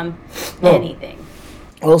hours on No. anything.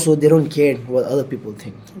 Also, they don't care what other people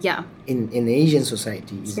think. Yeah. In Asian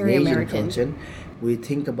society, in very Asian American. culture, we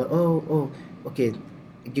think about okay.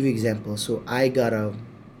 I'll give you example. So I got a,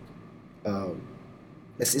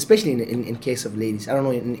 especially in case of ladies. I don't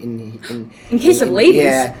know in In case of ladies?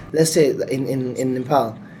 Yeah, let's say in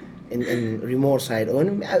Nepal, in remote side, or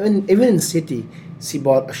even in city, she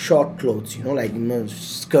bought short clothes, like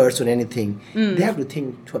skirts or anything. They have to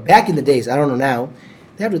think back in the days. I don't know now.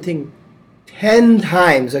 They have to think 10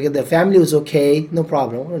 times. Okay, the family was okay, no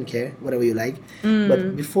problem. I don't care, whatever you like.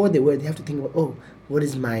 But before they have to think about, oh, what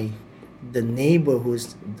is the neighbor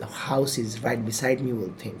whose the house is right beside me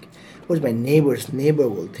will think. What is my neighbor's neighbor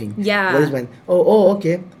will think. Yeah. What is my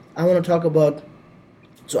okay. I want to talk about.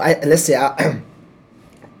 So let's say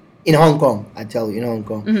in Hong Kong, I tell you, in Hong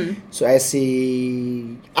Kong. So I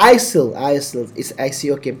see, I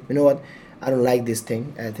see. Okay, you know what? I don't like this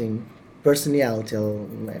thing. I think personally, I'll tell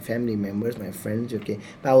my family members, my friends. Okay,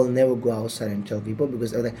 but I will never go outside and tell people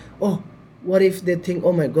because I'm like, oh, what if they think,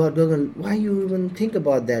 oh my God, why you even think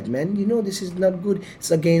about that, man? This is not good.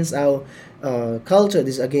 It's against our culture.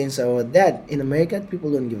 This is against our that. In America,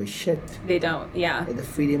 people don't give a shit. They don't. Yeah. The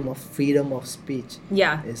freedom of speech.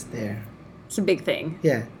 Yeah. Is there. It's a big thing.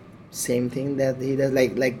 Yeah. Same thing that he does,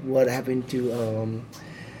 like what happened to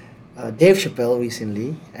Dave Chappelle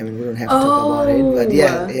recently. I mean, we don't have to talk about it, but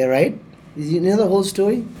yeah, right. You know the whole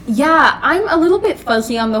story? Yeah, I'm a little bit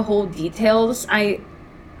fuzzy on the whole details. I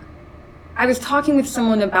was talking with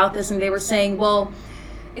someone about this, and they were saying, well,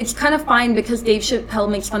 it's kind of fine because Dave Chappelle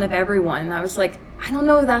makes fun of everyone. And I was like, I don't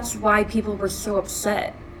know if that's why people were so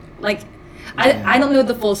upset. Like, I don't know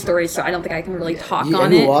the full story, so I don't think I can really talk on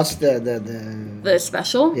Have it. you watched The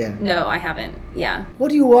special? Yeah. No, I haven't. Yeah. What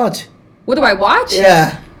do you watch? What do I watch?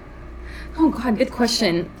 Yeah. Oh, God, good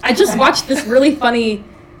question. I just watched this really funny,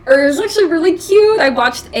 or it was actually really cute. I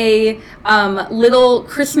watched a little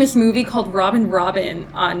Christmas movie called Robin Robin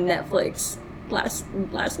on Netflix last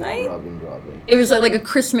night. Robin. It was like a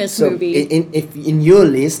Christmas So movie. if in your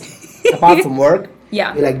list, apart from work,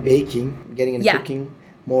 Yeah. you like baking, getting into Yeah. cooking,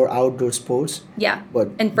 more outdoor sports. Yeah. But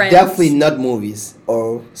And Friends. definitely not movies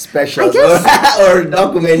or specials guess- or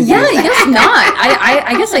documentaries. Yeah, I guess not.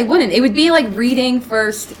 I guess I wouldn't. It would be like reading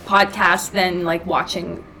first, podcast, then like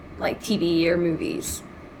watching like TV or movies.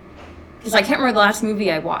 Because I can't remember the last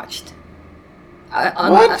movie I watched.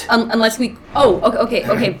 What? Unless we. Oh,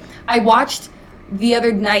 okay. I watched the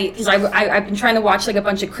other night because I've been trying to watch like a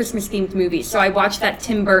bunch of Christmas themed movies. So I watched that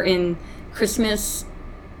Tim Burton Christmas,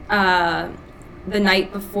 the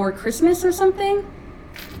night before Christmas or something.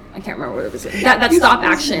 I can't remember what it was. That stop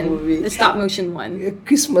action, movie. the stop motion one. A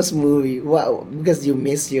Christmas movie. Wow, because you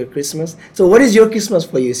miss your Christmas. So what is your Christmas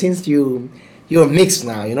for you? Since you're mixed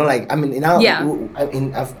now, like I mean, in our Yeah.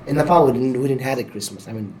 in Nepal we didn't have a Christmas.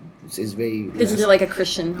 I mean, it's very. This is like a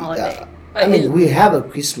Christian holiday. I mean, we have a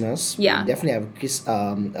Christmas. Yeah. We definitely have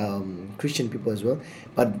Christian people as well.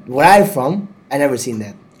 But where I'm from, I never seen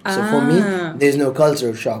that. So for me, there's no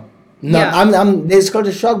culture shock. No, Yeah. I'm there's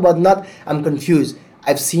culture shock, but not. I'm confused.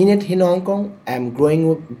 I've seen it in Hong Kong. I'm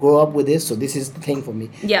grow up with this, so this is the thing for me.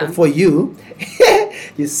 Yeah. But for you,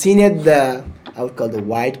 you've seen it I would call the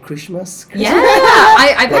white Christmas. Yeah,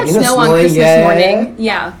 I've had Like, snow on snowing, Christmas yeah. morning.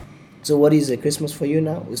 Yeah. So what is a Christmas for you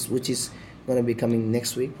now? Which is gonna be coming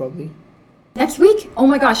next week probably. Next week? Oh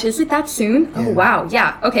my gosh, is it that soon? Oh Yeah. wow,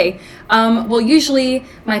 yeah, okay. Well, usually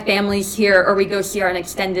my family's here, or we go see our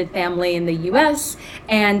extended family in the U.S.,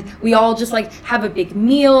 and we all just like have a big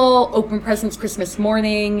meal, open presents Christmas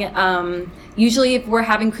morning. Usually if we're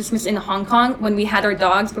having Christmas in Hong Kong, when we had our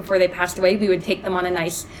dogs before they passed away, we would take them on a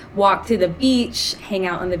nice walk to the beach, hang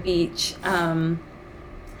out on the beach.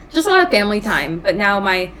 Just a lot of family time, but now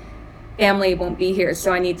my family won't be here,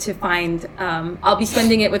 so I need to find I'll be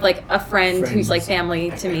spending it with like a friend who's like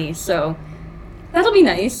family to me, so that'll be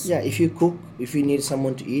nice. Yeah, if you cook, if you need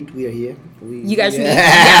someone to eat, we are here. You guys can eat.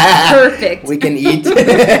 Yeah, perfect. We can eat.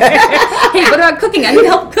 Hey, what about cooking? I need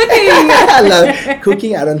help cooking. I love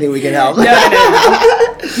cooking. I don't think we can help. No.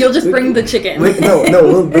 You'll just bring the chicken. No,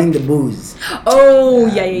 we'll bring the booze. Oh,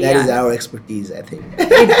 yeah. That is our expertise, I think.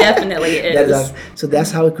 It definitely is. So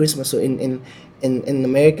that's how Christmas. So in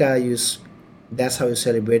America, that's how you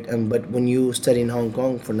celebrate. But when you study in Hong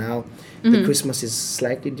Kong for now, the Christmas is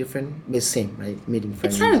slightly different, but same, right? Meeting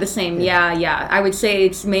friends. It's kind of the same. Yeah. I would say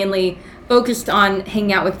it's mainly focused on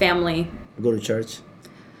hanging out with family. Go to church.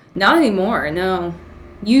 Not anymore, no.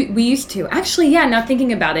 We used to. Actually, yeah, now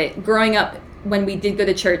thinking about it, growing up, when we did go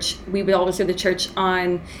to church, we would always go to church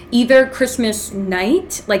on either Christmas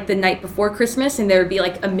night, like the night before Christmas, and there would be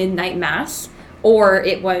like a midnight mass, or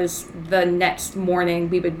it was the next morning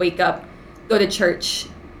we would wake up, go to church,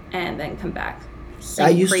 and then come back. Sing I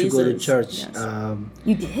used to go to praises. church. Yes.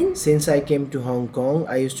 You did? Since I came to Hong Kong,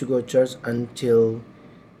 I used to go to church until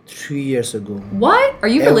 3 years ago. What? Are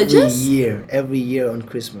you religious? Every year on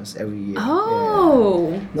Christmas, every year.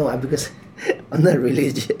 Oh. Yeah. No, because I'm not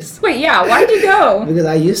religious. Wait, yeah, why'd you go? Because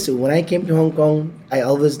I used to. When I came to Hong Kong, I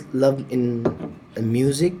always loved in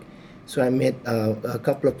music. So I met a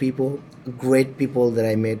couple of people, great people that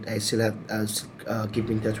I met. I still have keep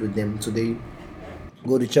in touch with them. So they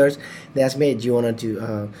go to church. They ask me, "Do you want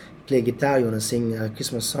to play guitar? You want to sing a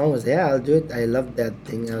Christmas song?" I was, "Yeah, I'll do it." I love that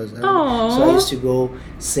thing. So I used to go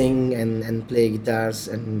sing and play guitars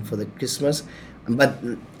and for the Christmas. But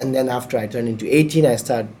and then after I turned into 18, I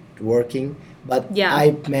started working. But Yeah.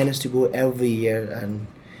 I managed to go every year and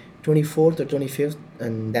 24th or 25th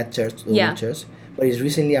and that church, the Yeah. old church. But it's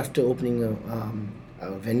recently after opening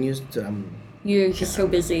venues. You're just so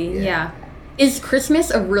busy. Yeah. Yeah. Is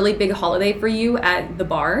Christmas a really big holiday for you at the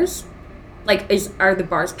bars? Like, are the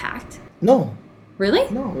bars packed? No, Really?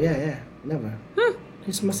 no, yeah, never.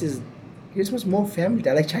 Christmas more family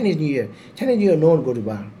time, like Chinese New Year. Chinese New Year, no one go to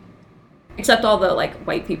bar. Except all the like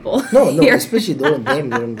white people. No, here. especially them. They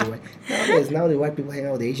don't go. Now the white people hang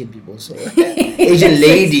out with Asian people, so Asian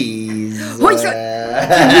ladies. What's Can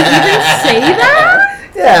you even say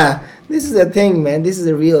that? Yeah, this is a thing, man. This is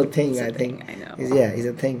a real thing. I think. I know. It's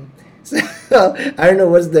a thing. So I don't know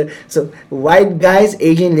what's the white guys,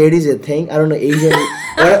 Asian ladies a thing. I don't know Asian.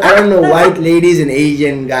 I don't know white ladies and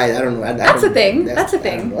Asian guys. I don't know. That's a thing. That's a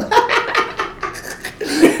thing.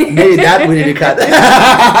 Maybe that we need to cut.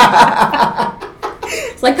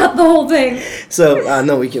 It's like cut the whole thing. So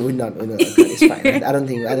no, we're not. It's fine. I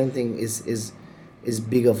don't think is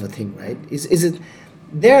big of a thing, right? Is it?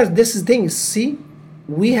 This is thing. See,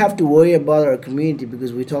 we have to worry about our community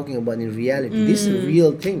because we're talking about in reality. This is a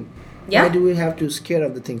real thing. Yeah. Why do we have to scare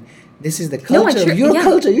of the thing? This is the No, culture. Your yeah.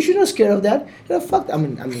 culture. You should not scare of that. You're fucked. I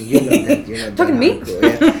mean, you're not that. You're not Talking to me?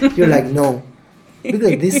 hardcore, yeah. You're like no.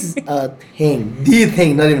 Because this is a thing, the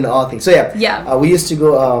thing, not even all thing. So yeah, Yeah. we used to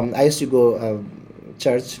go. I used to go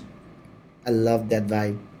church. I love that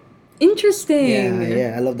vibe. Interesting.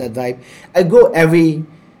 Yeah, I love that vibe. I go every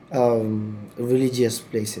religious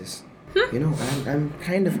places. You know, I'm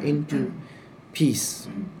kind of into peace.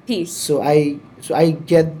 Peace. So I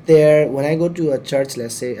get there when I go to a church.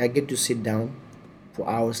 Let's say I get to sit down for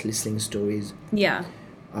hours listening stories. Yeah.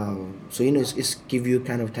 So you know, it's give you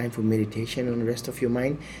kind of time for meditation on the rest of your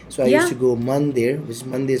mind. So I Yeah. used to go Mandir, which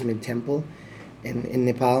Mandir is my temple, in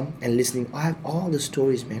Nepal, and listening. I have all the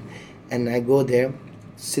stories, man, and I go there,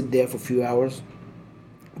 sit there for a few hours,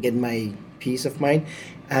 get my peace of mind,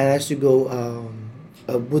 and I used to go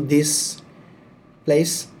a Buddhist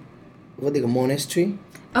place, what they call monastery.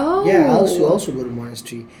 Oh. Yeah, I also go to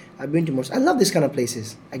monastery. I've been to monastery. I love this kind of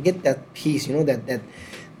places. I get that peace, you know,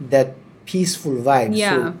 that peaceful vibe.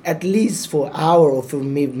 Yeah. So at least for an hour or for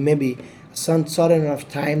maybe some sort enough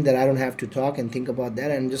time that I don't have to talk and think about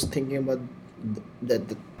that. I'm just thinking about that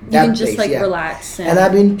You can just place, like yeah. relax and,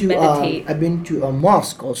 And meditate. I've been to a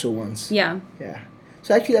mosque also once. Yeah. Yeah.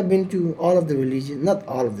 So actually, I've been to all of the religions. Not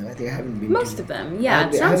all of them. I think I haven't been Most to of them. Yeah,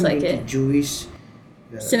 it I sounds haven't like been it. to Jewish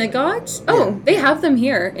Synagogues? yeah. Oh, they have them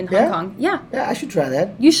here in Hong Yeah? Kong. Yeah. Yeah, I should try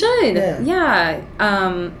that. You should. Yeah. Yeah.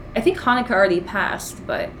 I think Hanukkah already passed,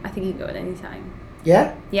 but I think you can go at any time.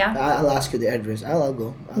 Yeah. Yeah. I'll ask you the address. I'll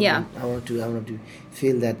go. Yeah. Go. I want to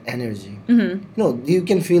feel that energy. Mm-hmm. No, you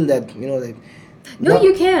can feel that. You know, like. No, not-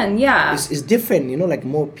 you can. Yeah. It's different. You know, like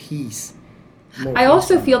more peace. More I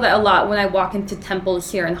also peaceful. feel that a lot when I walk into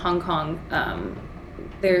temples here in Hong Kong.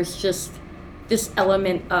 There's just this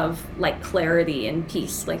element of like clarity and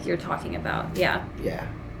peace, like you're talking about. Yeah. Yeah.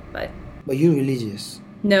 But But you're religious.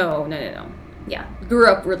 no. Yeah. Grew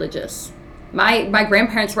up religious. My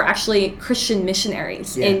grandparents were actually Christian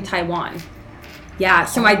missionaries Yeah. in Taiwan. Yeah.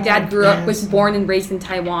 So my dad was yes. born and raised in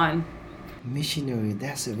Taiwan. Missionary.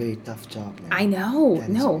 That's a very tough job, man. I know. That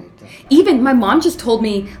is No. very tough. Even my mom just told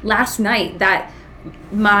me last night that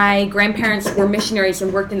my grandparents were missionaries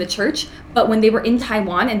and worked in the church, but when they were in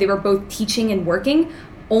Taiwan and they were both teaching and working,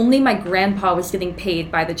 only my grandpa was getting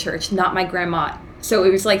paid by the church, not my grandma. So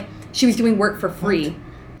it was like she was doing work for free.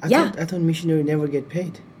 Yeah. I thought missionary never get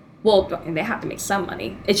paid. Well, they have to make some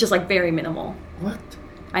money. It's just like very minimal. What?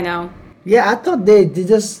 I know. Yeah, I thought they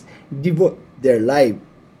just devote their life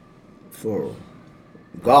for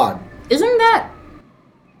God. Isn't that?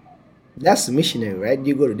 That's missionary, right?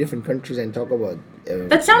 You go to different countries and talk about.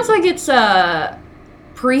 That sounds like it's a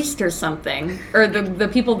priest or something, or the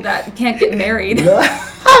people that can't get married.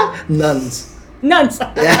 Nuns. Nuns.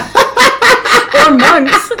 Yeah. Or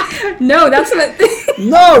monks. No, that's what.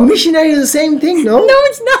 No, missionary is the same thing. No. No,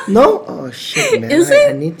 it's not. No. Oh shit, man! Is I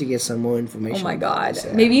it? need to get some more information. Oh my about god. this,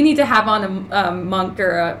 yeah. Maybe you need to have on a monk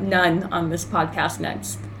or a nun on this podcast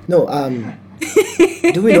next. No.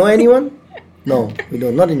 Do we know anyone? No, we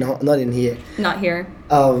don't. Not in here. Not here.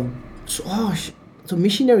 So So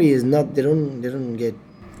missionary is not, they don't get.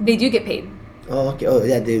 They do get paid. Oh, okay. Oh,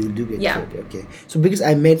 yeah, they do get Yeah. paid. Okay. So because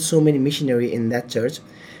I met so many missionary in that church,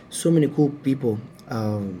 so many cool people.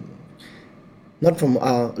 Not from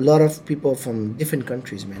a lot of people from different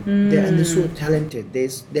countries, man. They're so talented. They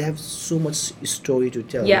have so much story to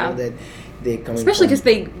tell. Yeah. That they coming Especially from.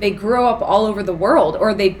 because they grow up all over the world,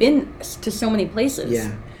 or they've been to so many places.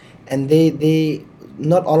 Yeah, and they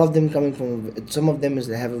not all of them coming from. Some of them is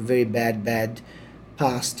they have a very bad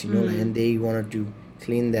past, and they wanted to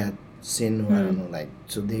clean that sin, or I don't know, like,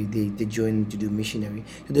 so they joined to do missionary.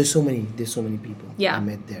 So there's so many people Yeah. I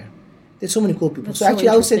met there. There's so many cool people. That's So so actually,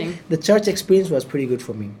 I would say interesting. the church experience was pretty good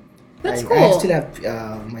for me. That's I cool. still have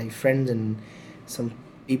my friends and some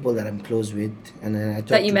people that I'm close with, and then I talk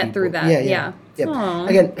That you to met people. through that. Yeah, Yeah. Yep. Aw.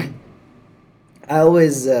 Again, I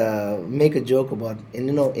always make a joke about, and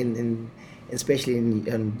in especially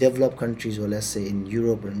in developed countries, or let's say in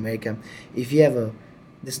Europe or America, if you have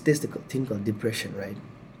this the thing called depression, right?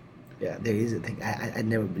 Yeah, there is a thing. I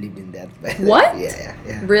never believed in that. But What? Yeah.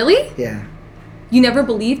 Really? Yeah. You never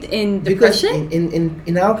believed in Because depression?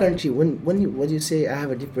 in our country, when you say I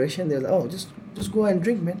have a depression, they're like, oh, just go and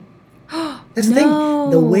drink, man. That's the thing.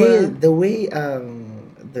 The way No.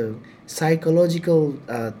 the psychological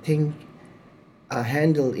thing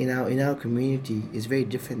handled in our community is very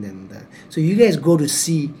different than that. So you guys go to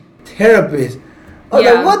see therapists. Oh,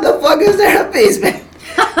 Yeah. like, what the fuck is therapist, man?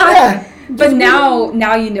 Yeah. But now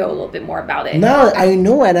you know a little bit more about it. Now I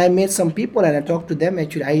know, and I met some people, and I talked to them.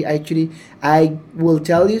 I will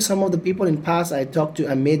tell you, some of the people in past I talked to,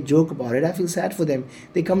 I made joke about it. I feel sad for them.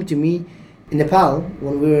 They come to me in Nepal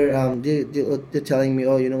when we were. They're telling me,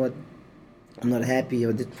 oh, you know what, I'm not happy.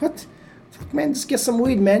 Or what? Fuck, man, just get some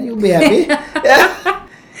weed, man. You'll be happy. Yeah.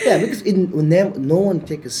 Yeah, because no one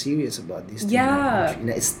take us serious about this thing in our Yeah.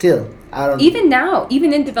 country. It's still, I don't. Even now,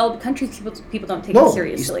 even in developed countries, people don't take it No,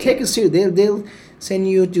 seriously. it's take it serious. They'll send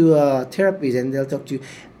you to therapies, and they'll talk to you.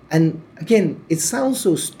 And again, it sounds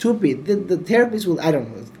so stupid. The therapist will, I don't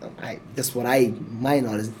know. That's what my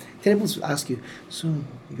knowledge. Therapist will ask you, so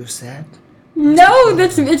you're sad? No,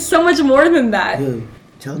 it's so much more than that. Yo,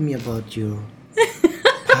 tell me about your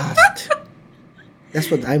past. That's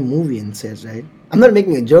what iMovie says, right? I'm not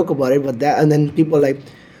making a joke about it, but that, and then people are like,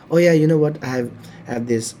 oh yeah, you know what? I have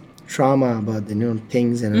this trauma about the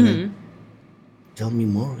things, and I'm like, tell me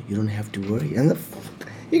more. You don't have to worry. And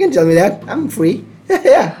you can tell me that. I'm free.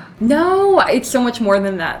 Yeah. No, it's so much more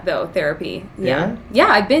than that, though. Therapy. Yeah. Yeah? Yeah,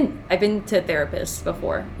 I've been to therapists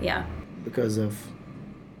before. Yeah. Because of,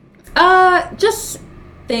 Just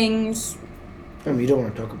things. you don't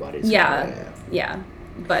want to talk about it. So, Yeah.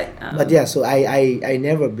 But But yeah, so I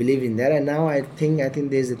never believed in that, and now I think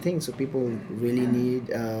there's a thing. So people really need.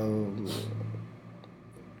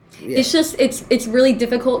 Yeah. it's just it's really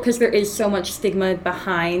difficult because there is so much stigma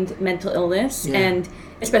behind mental illness, Yeah. and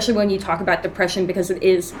especially when you talk about depression, because it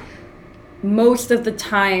is most of the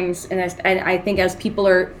times, and I think as people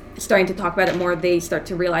are starting to talk about it more, they start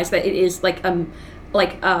to realize that it is like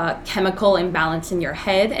a chemical imbalance in your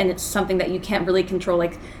head, and it's something that you can't really control.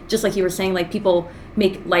 Like, just like you were saying, like, people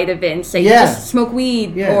make light of it and say, Yeah. just smoke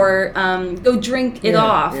weed, Yeah. or go drink it Yeah,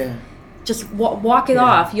 off, yeah. just walk it Yeah.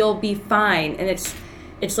 off, you'll be fine. And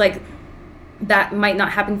it's like, that might not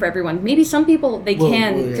happen for everyone. Maybe some people they Well,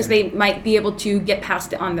 can, well, because yeah. they might be able to get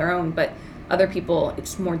past it on their own, but other people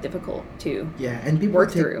it's more difficult to. Yeah, and people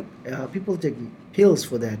Work take through. People take pills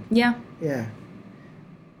for that. Yeah. Yeah,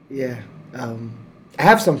 yeah. I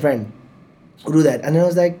have some friend who do that, and I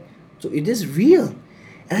was like, so it is real.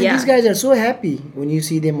 And Yeah. these guys are so happy when you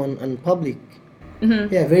see them on public.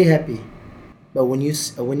 Mm-hmm. Yeah, very happy. But when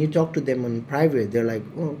you talk to them in private, they're like,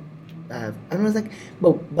 oh, and I was like,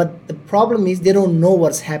 but the problem is they don't know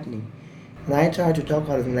what's happening. And I try to talk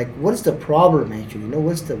out of them, like, what is the problem actually?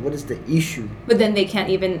 What is the issue? But then they can't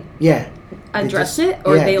even Yeah. address it,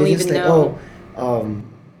 or they don't they're even just like, know.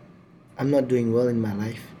 I'm not doing well in my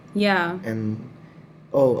life, Yeah. and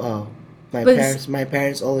my But it's-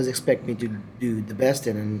 parents always expect me to do the best,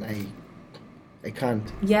 and I can't.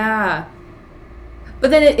 Yeah. But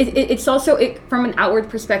then it's also from an outward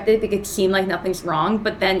perspective, it could seem like nothing's wrong,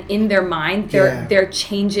 but then in their mind, Yeah. they're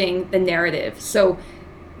changing the narrative. So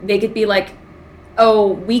they could be like, oh,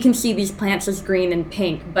 we can see these plants as green and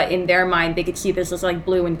pink, but in their mind, they could see this as like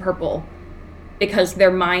blue and purple, because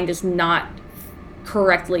their mind is not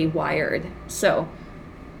correctly wired. So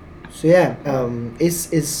So yeah,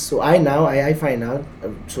 it's so I find out.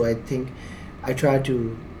 So I think I try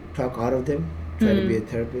to talk out of them. Try to be a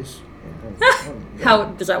therapist. Yeah. how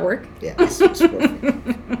does that work? Yeah, it's perfect.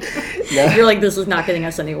 No. You're like, this is not getting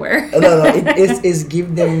us anywhere. No. It's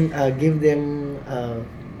give them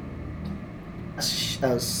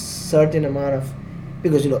reach a certain amount of,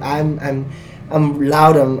 because I'm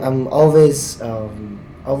loud. I'm always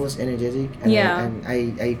energetic, and Yeah.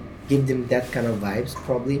 I give them that kind of vibes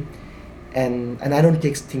probably, and I don't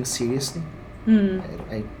take things seriously. Hmm.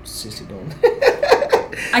 I seriously don't.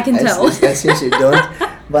 I can tell. I seriously don't.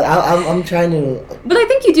 But I'm trying to. But I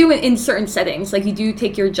think you do in certain settings. Like you do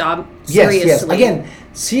take your job Yes, seriously. yes. Again,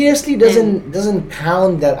 seriously doesn't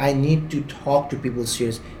count that I need to talk to people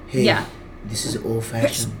serious. Hey, Yeah. this is old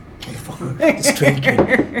fashioned. Motherfucker, it's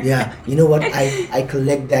drinking. Yeah, you know what? I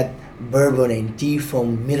collect that bourbon and tea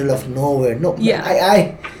from middle of nowhere. No, Yeah.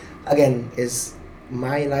 I again, is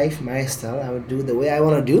my life, my style. I would do the way I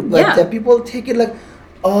want to do. But Yeah. people take it like,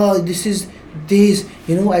 oh, this is this.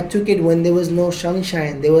 I took it when there was no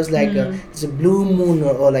sunshine. There was like it's a blue moon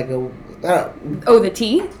or like a. Oh, the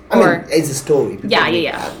tea? I mean, it's a story. People Yeah, make-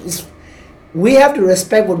 yeah. we have to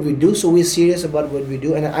respect what we do, so we're serious about what we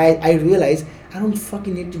do. And I realize I don't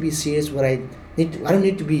fucking need to be serious. I don't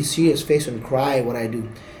need to be serious face and cry what I do.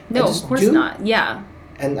 I No, of just course do, not. Yeah.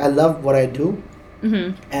 And I love what I do.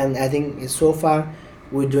 Hmm. And I think so far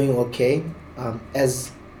we're doing okay.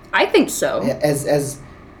 As I think so. as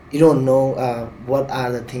you don't know what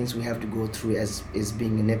are the things we have to go through as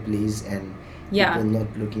being a Nepalese, and Yeah. people not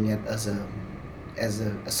looking at us as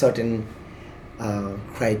a certain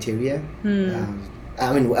criteria.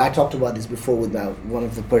 I mean, I talked about this before with one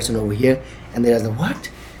of the person over here, and they was like, "What?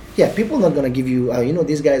 Yeah, people not gonna give you.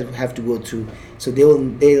 These guys have to go through. So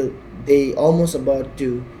they almost about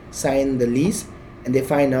to sign the lease, and they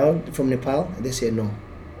find out from Nepal, and they say no.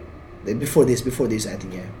 Before this, I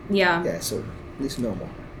think Yeah. yeah. So this normal.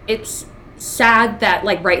 It's sad that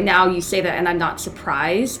like right now you say that and I'm not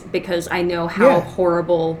surprised because I know how Yeah.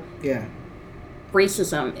 horrible Yeah.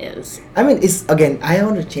 racism is. I mean, it's again. I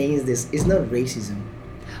want to change this. It's not racism.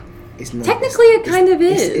 It's not. Technically, it kind of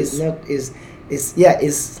It's is. not.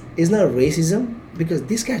 It's not racism because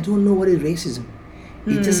these guys don't know what is racism.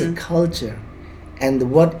 It's just a culture, and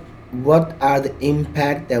what are the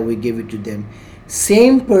impact that we give it to them.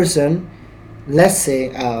 Same person, let's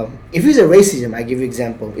say, if it's a racism, I give you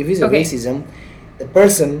example. If it's a Okay. racism, the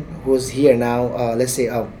person who's here now, let's say,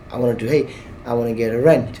 I want to get a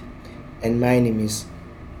rent, and my name is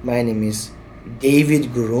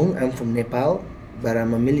David Gurung. I'm from Nepal, but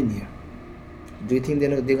I'm a millionaire. Do you think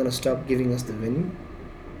they're gonna stop giving us the venue?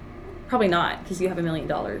 Probably not because you have $1 million.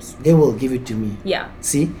 They will give it to me. Yeah.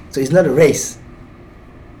 See, so it's not a race.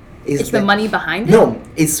 It's the money behind it? No,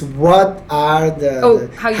 it's what are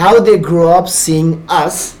how they grow up seeing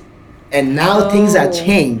us, and now things are Oh.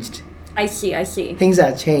 changed. I see. Things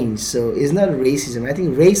are changed, so it's not racism. I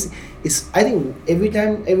think race is. I think every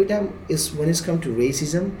time is when it's come to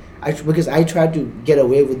racism. Because I try to get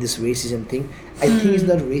away with this racism thing. I think it's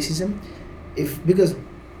not racism, because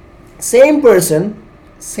same person.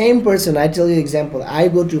 I tell you example. I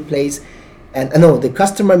go to a place, and no, the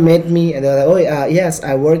customer met me, and they're like, "Oh, yes,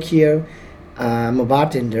 I work here. I'm a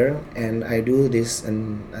bartender, and I do this."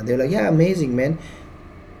 And they're like, "Yeah, amazing, man.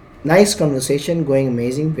 Nice conversation, going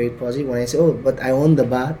amazing, very positive." When I say, "Oh, but I own the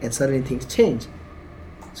bar," and suddenly things change.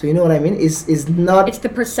 So you know what I mean? It's not. It's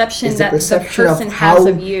the perception It's that the perception person of has how,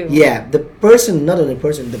 of you. Yeah, the person, not only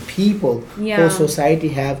person, the people, Yeah. whole society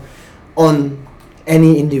have on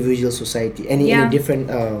any individual society, any Yeah. different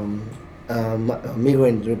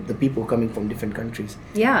migrant group, the people coming from different countries.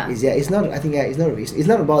 Yeah. It's not. I think it's not a race. It's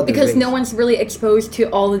not about the Because race. no one's really exposed to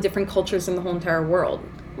all the different cultures in the whole entire world.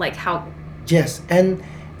 Like how Yes, and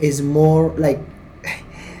is more like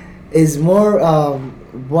is more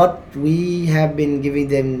what we have been giving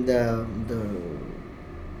them the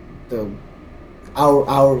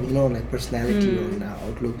our like personality or our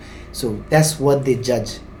outlook. So that's what they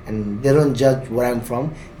judge, and they don't judge where I'm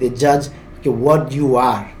from. They judge what you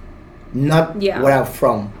are, not Yeah. where I'm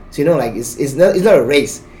from. So like it's not a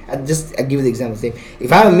race. I give you the example. Say,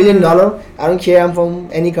 if I have $1 million, I don't care. I'm from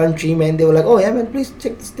any country, man. They were like, "Oh yeah, man, please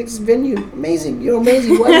take this venue. Amazing, you're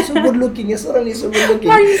amazing. Why are you so good looking? You're suddenly so good looking."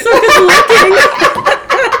 why are you so good looking?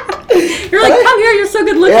 You're like, come here, you're so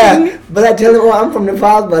good looking. Yeah, but I tell them, "Oh, I'm from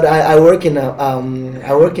Nepal, but I work in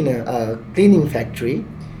a cleaning factory."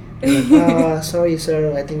 Like, sorry,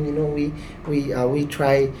 sir. I think we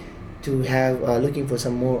try to have looking for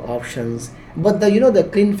some more options. But the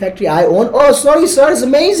clean factory I own. Oh, sorry, sir. It's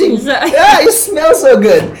amazing. Yeah, it smells so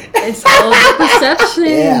good. It's all the perception.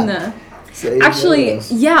 Yeah. So it's Actually, one of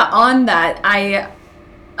those. yeah, on that,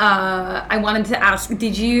 I wanted to ask,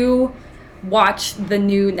 did you watch the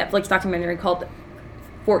new Netflix documentary called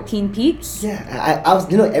 14 Peaks? Yeah, I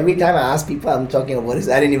was. Every time I ask people, I'm talking about this.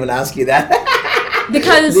 I didn't even ask you that.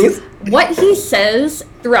 Because This- what he says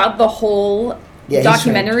throughout the whole Yeah,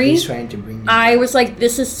 documentary, he's trying to bring. I was like,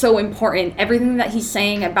 this is so important. Everything that he's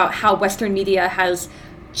saying about how Western media has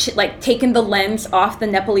taken the lens off the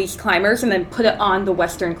Nepalese climbers and then put it on the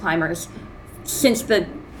Western climbers since the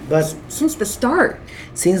But since the start.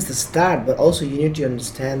 since the start, but also you need to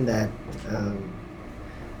understand that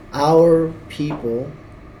our people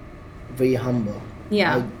very humble.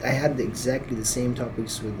 Yeah. I had exactly the same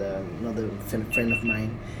topics with another friend of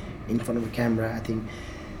mine in front of the camera. I think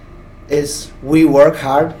is we work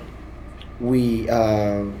hard, we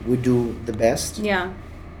do the best, Yeah.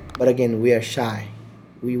 but again we are shy.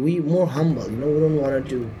 We more humble. We don't want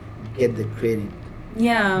to get the credit.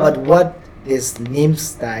 Yeah. But what this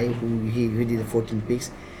Nims guy who did the 14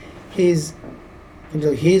 peaks, he's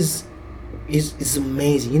he's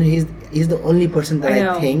amazing. He's the only person that I I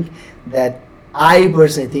know. think that I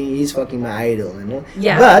personally think he's fucking my idol.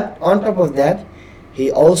 Yeah. But on top of that,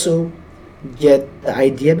 he also get the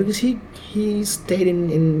idea because he stayed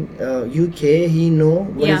in UK. He know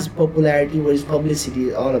what Yeah. his popularity, what his publicity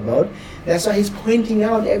is all about. That's why he's pointing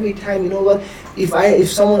out every time. You know what? If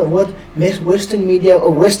someone what makes Western media or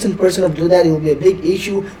Western person will do that, it will be a big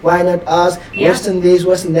issue. Why not us? Yeah. Western this,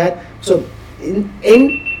 Western that. So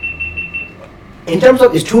in terms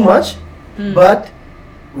of it's too much, but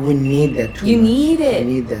we need that too You much. need it.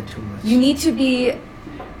 We need that too much. You need to be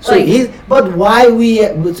So but why we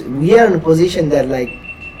are in a position that like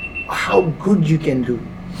how good you can do,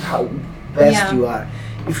 how best Yeah. you are.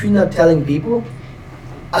 If you're not telling people,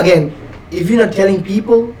 again, if you're not telling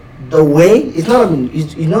people the way, it's not. I mean,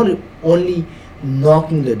 it's not only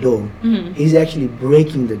knocking the door. Mhm. He's actually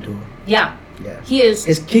breaking the door. yeah. Yeah. He is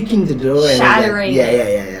He's kicking the door and Shattering yeah,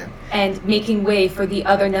 it. yeah. and making way for the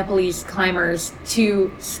other Nepalese climbers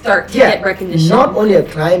to start to Yeah, get recognition. not only a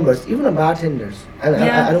climbers, even a bartenders.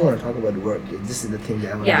 Yeah. I don't want to talk about work. This is the thing that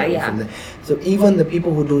I want Yeah, to get yeah. from there. So even the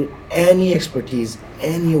people who do any expertise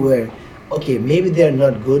anywhere, okay, maybe they're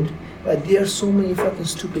not good, but there are so many fucking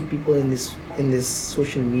stupid people in this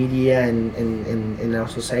social media and in our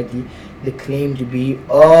society. They claim to be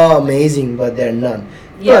amazing, but they're none.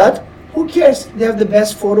 Yeah. But who cares? They have the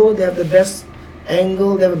best photo. They have the best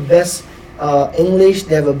angle. They have the best English.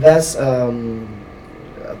 They have the best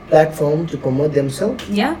platform to promote themselves.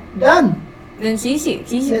 Yeah. Done. Then it's easy.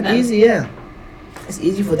 It's easy for It's them. easy, yeah. It's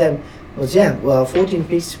easy for them. But yeah, well, 14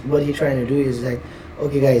 piece, what he's trying to do is like,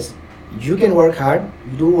 okay, guys, you can work hard.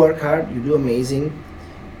 You do work hard. You do amazing.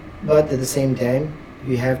 But at the same time,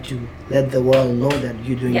 you have to let the world know that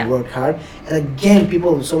you're doing Yeah. work hard. And again,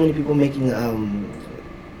 so many people making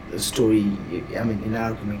a story. I mean, in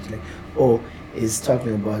our community, like, oh, is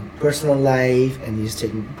talking about personal life, and he's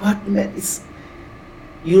taking. But man,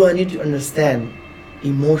 I need to understand,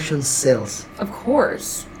 emotion sells. Of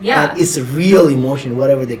course. Yeah. And it's real emotion,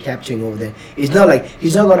 whatever they're capturing over there. It's not like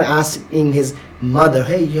he's not gonna ask in his mother,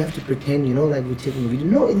 hey, you have to pretend, like we're taking a video.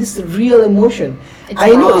 No, this is real emotion. It's I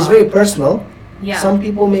know raw. it's very personal. Yeah. Some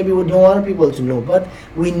people maybe would don't want people to know, but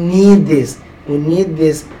we need this. We need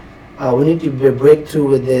this. We need to break through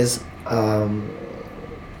with this.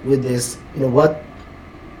 What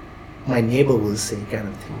my neighbor will say, kind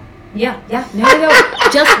of thing. Yeah. No.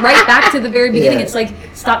 Just right back to the very beginning. Yeah. It's like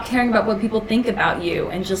stop caring about what people think about you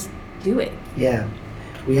and just do it. Yeah,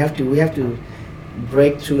 we have to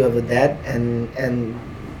break through over that, and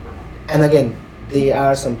again, there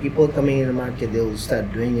are some people coming in the market. They will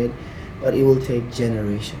start doing it, but it will take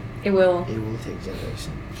generation. It will. It will take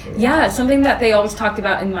generation. Yeah, something that they always talked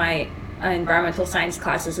about in my environmental science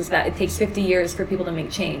classes is that it takes 50 years for people to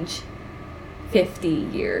make change. 50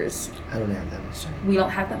 years. I don't have that much time. We don't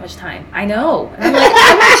have that much time. I know. And I'm like,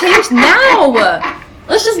 I want change now.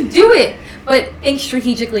 Let's just do it. But think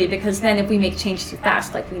strategically, because then if we make change too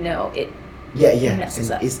fast, like we know, it Yeah.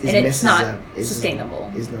 messes up. It And it's messes not up. sustainable.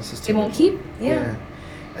 It's not It sustainable. won't keep. Yeah.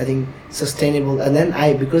 I think sustainable, and then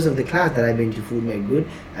because of the class that I've been to Food Made Good,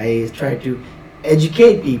 I try to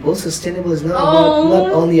educate people. Sustainable is not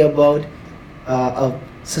only about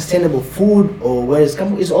sustainable food or where it's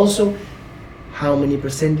coming. It's also how many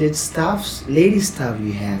percentage lady staff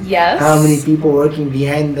you have. Yes. How many people working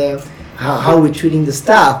behind how we're treating the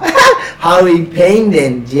staff. How are we paying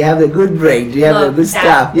them? Do you have a good break? Do you have a Love good that.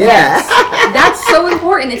 staff? Yeah. That's so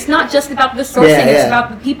important. It's not just about the sourcing, Yeah, it's yeah. about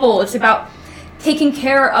the people. It's about taking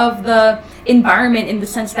care of the environment in the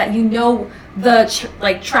sense that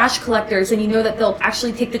the trash collectors, and that they'll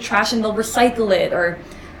actually take the trash and they'll recycle it, or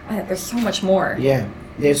there's so much more. Yeah,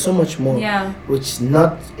 there's so much more. Yeah. Which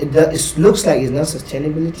it looks like it's not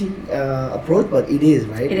sustainability approach, but it is,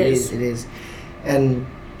 right? It is. It is. And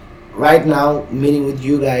right now, meeting with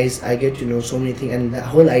you guys, I get to know so many things, and the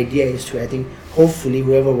whole idea is to, I think, hopefully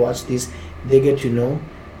whoever watched this, they get to know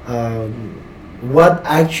what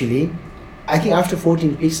actually, I think after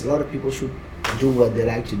 14 picks, a lot of people should do what they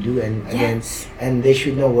like to do, and again, Yes. and they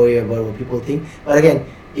should not worry about what people think. But again,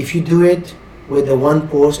 if you do it with the one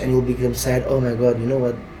post and you'll become sad, oh my god, you know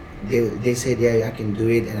what? They said, yeah, I can do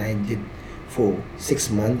it, and I did for 6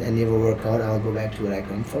 months and never work out. I'll go back to where I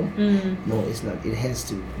come from. No, it's not. It has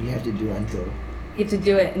to. You have to do until. You have to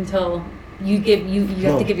do it until you give you have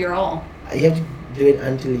No. to give your all. You have to do it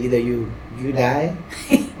until either you die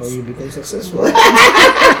or you become successful.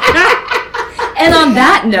 And on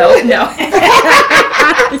that note, no.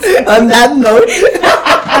 On that note,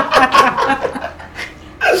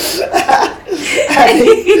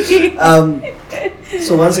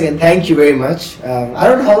 so once again, thank you very much. I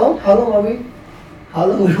don't know how long are we? How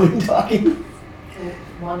long we been talking?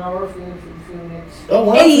 1 hour, few minutes.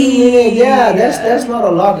 Oh, Hey. yeah, that's not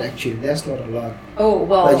a lot actually. That's not a lot. Oh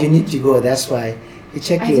well. But you need to go. That's why you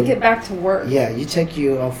check I have your. to get back to work. Yeah, you check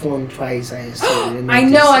your phone twice. I assume. I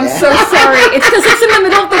know. I'm so sorry. It's because it's in the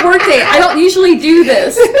middle of the workday. I don't usually do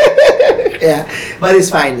this. Yeah, but it's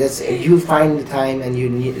fine. That's you find the time and you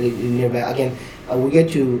need nearby again. We get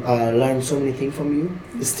to learn so many things from you.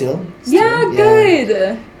 Still. Yeah,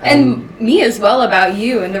 good. And me as well about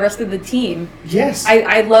you and the rest of the team. Yes.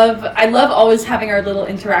 I love always having our little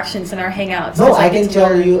interactions and our hangouts. No, 'cause I get can to tell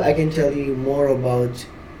learn. you. I can tell you more about.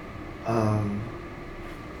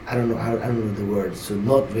 I don't know. I don't know the word. So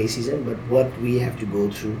not racism, but what we have to go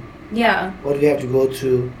through. Yeah. What we have to go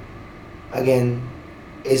through. Again,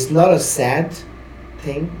 it's not a sad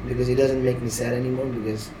thing because it doesn't make me sad anymore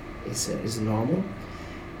because it's normal.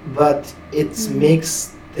 But it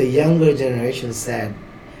makes the younger generation sad,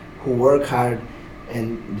 who work hard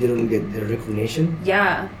and they don't get the recognition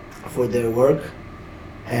Yeah. for their work,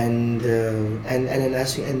 and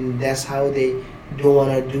that's how they don't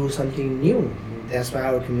want to do something new. That's why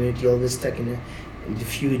our community always stuck in the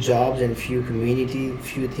few jobs and few community,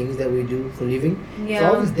 few things that we do for living. It's Yeah.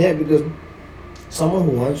 always there because someone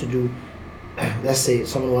who wants to do, let's say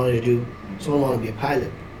someone want to be a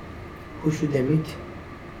pilot, who should they meet?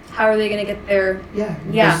 How are they gonna get there? Yeah,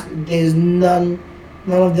 Yeah. because there's none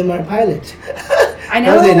of them are pilot. I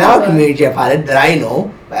know. Not in our community are pilot that I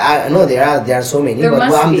know. But I know there are so many. There but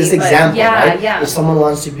must I'm be, just but example, yeah, right? yeah. If someone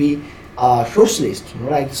wants to be a socialist, you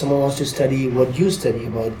know, like someone wants to study what you study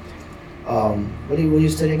about. What do you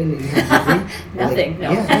study again? You have a degree? Nothing. Like,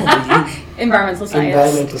 No. yeah, Environmental science.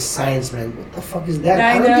 environmental science, man. What the fuck is that?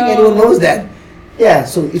 I don't think know. anyone knows that. Yeah,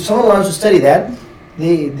 so if someone wants to study that,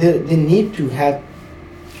 they need to have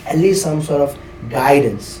at least some sort of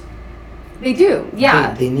guidance. They do.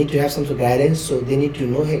 Yeah. They need to have some sort of guidance, so they need to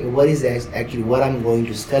know, hey, what is actually what I'm going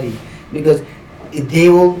to study, because they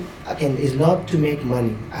will, again, it's not to make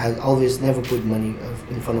money. I always never put money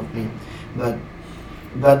in front of me,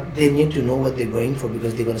 but they need to know what they're going for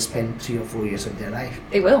because they're going to spend 3 or 4 years of their life.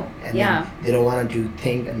 They will. And Yeah. then they don't want to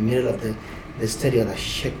think in the middle of the study of the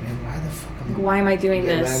shit, man. Why the fuck am Why am I doing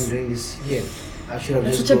why this? I'm doing this here? I should have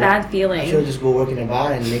That's just such a go- bad I feeling. should just go work in a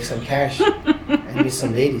bar and make some cash and meet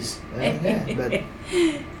some ladies. Yeah, but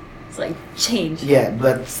It's like change. yeah,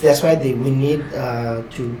 but that's why we need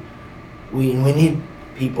we need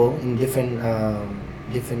people in different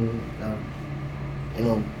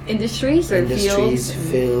Industries or industries,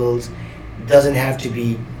 fields. fields. Doesn't have to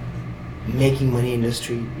be making money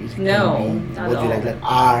industry. It can No, be not what at you all. like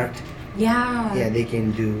art. Yeah. Yeah, they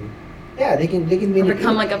can do. Yeah, they can be. Or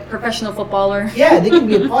become like a professional footballer. Yeah, they can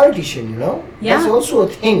be a politician. You know. Yeah. That's also a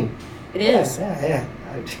thing. It is. Yeah.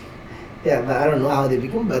 Yeah, but I don't know how they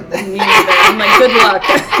become, but Me neither. I'm like, good luck.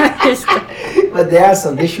 but there are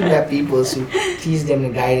some. They should have people who teach them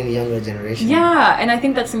and guide the younger generation. Yeah, and I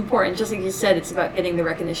think that's important. Just like you said, it's about getting the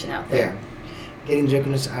recognition out Yeah, there. getting the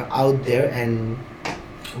recognition out there and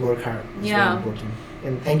work hard. It's Yeah. very important.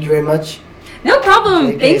 And thank you very much. No problem.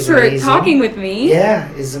 Okay, Thanks it's for amazing. talking with me. Yeah,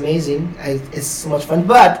 it's amazing. It's so much fun.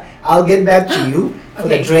 But I'll get back to you for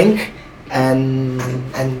the Okay. drink, and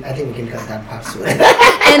I think we can cut that part soon.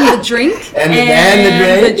 And the drink. and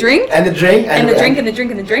the drink. And the drink. And And the drink and the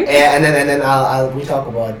drink and the drink. Yeah, and then we talk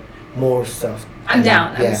about more stuff. I'm And,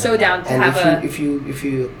 down. I'm so down to and have if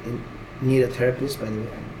you need a therapist, by the way.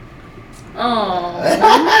 Oh,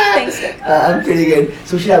 thanks. I'm pretty good.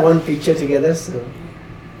 So we should have one picture together. So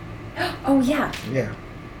Oh yeah. yeah.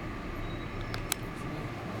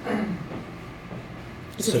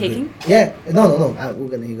 Is So it taking? good. Yeah. No. You're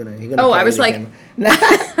gonna. Oh, I carry was the like-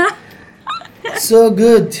 camera. So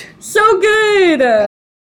good. So good.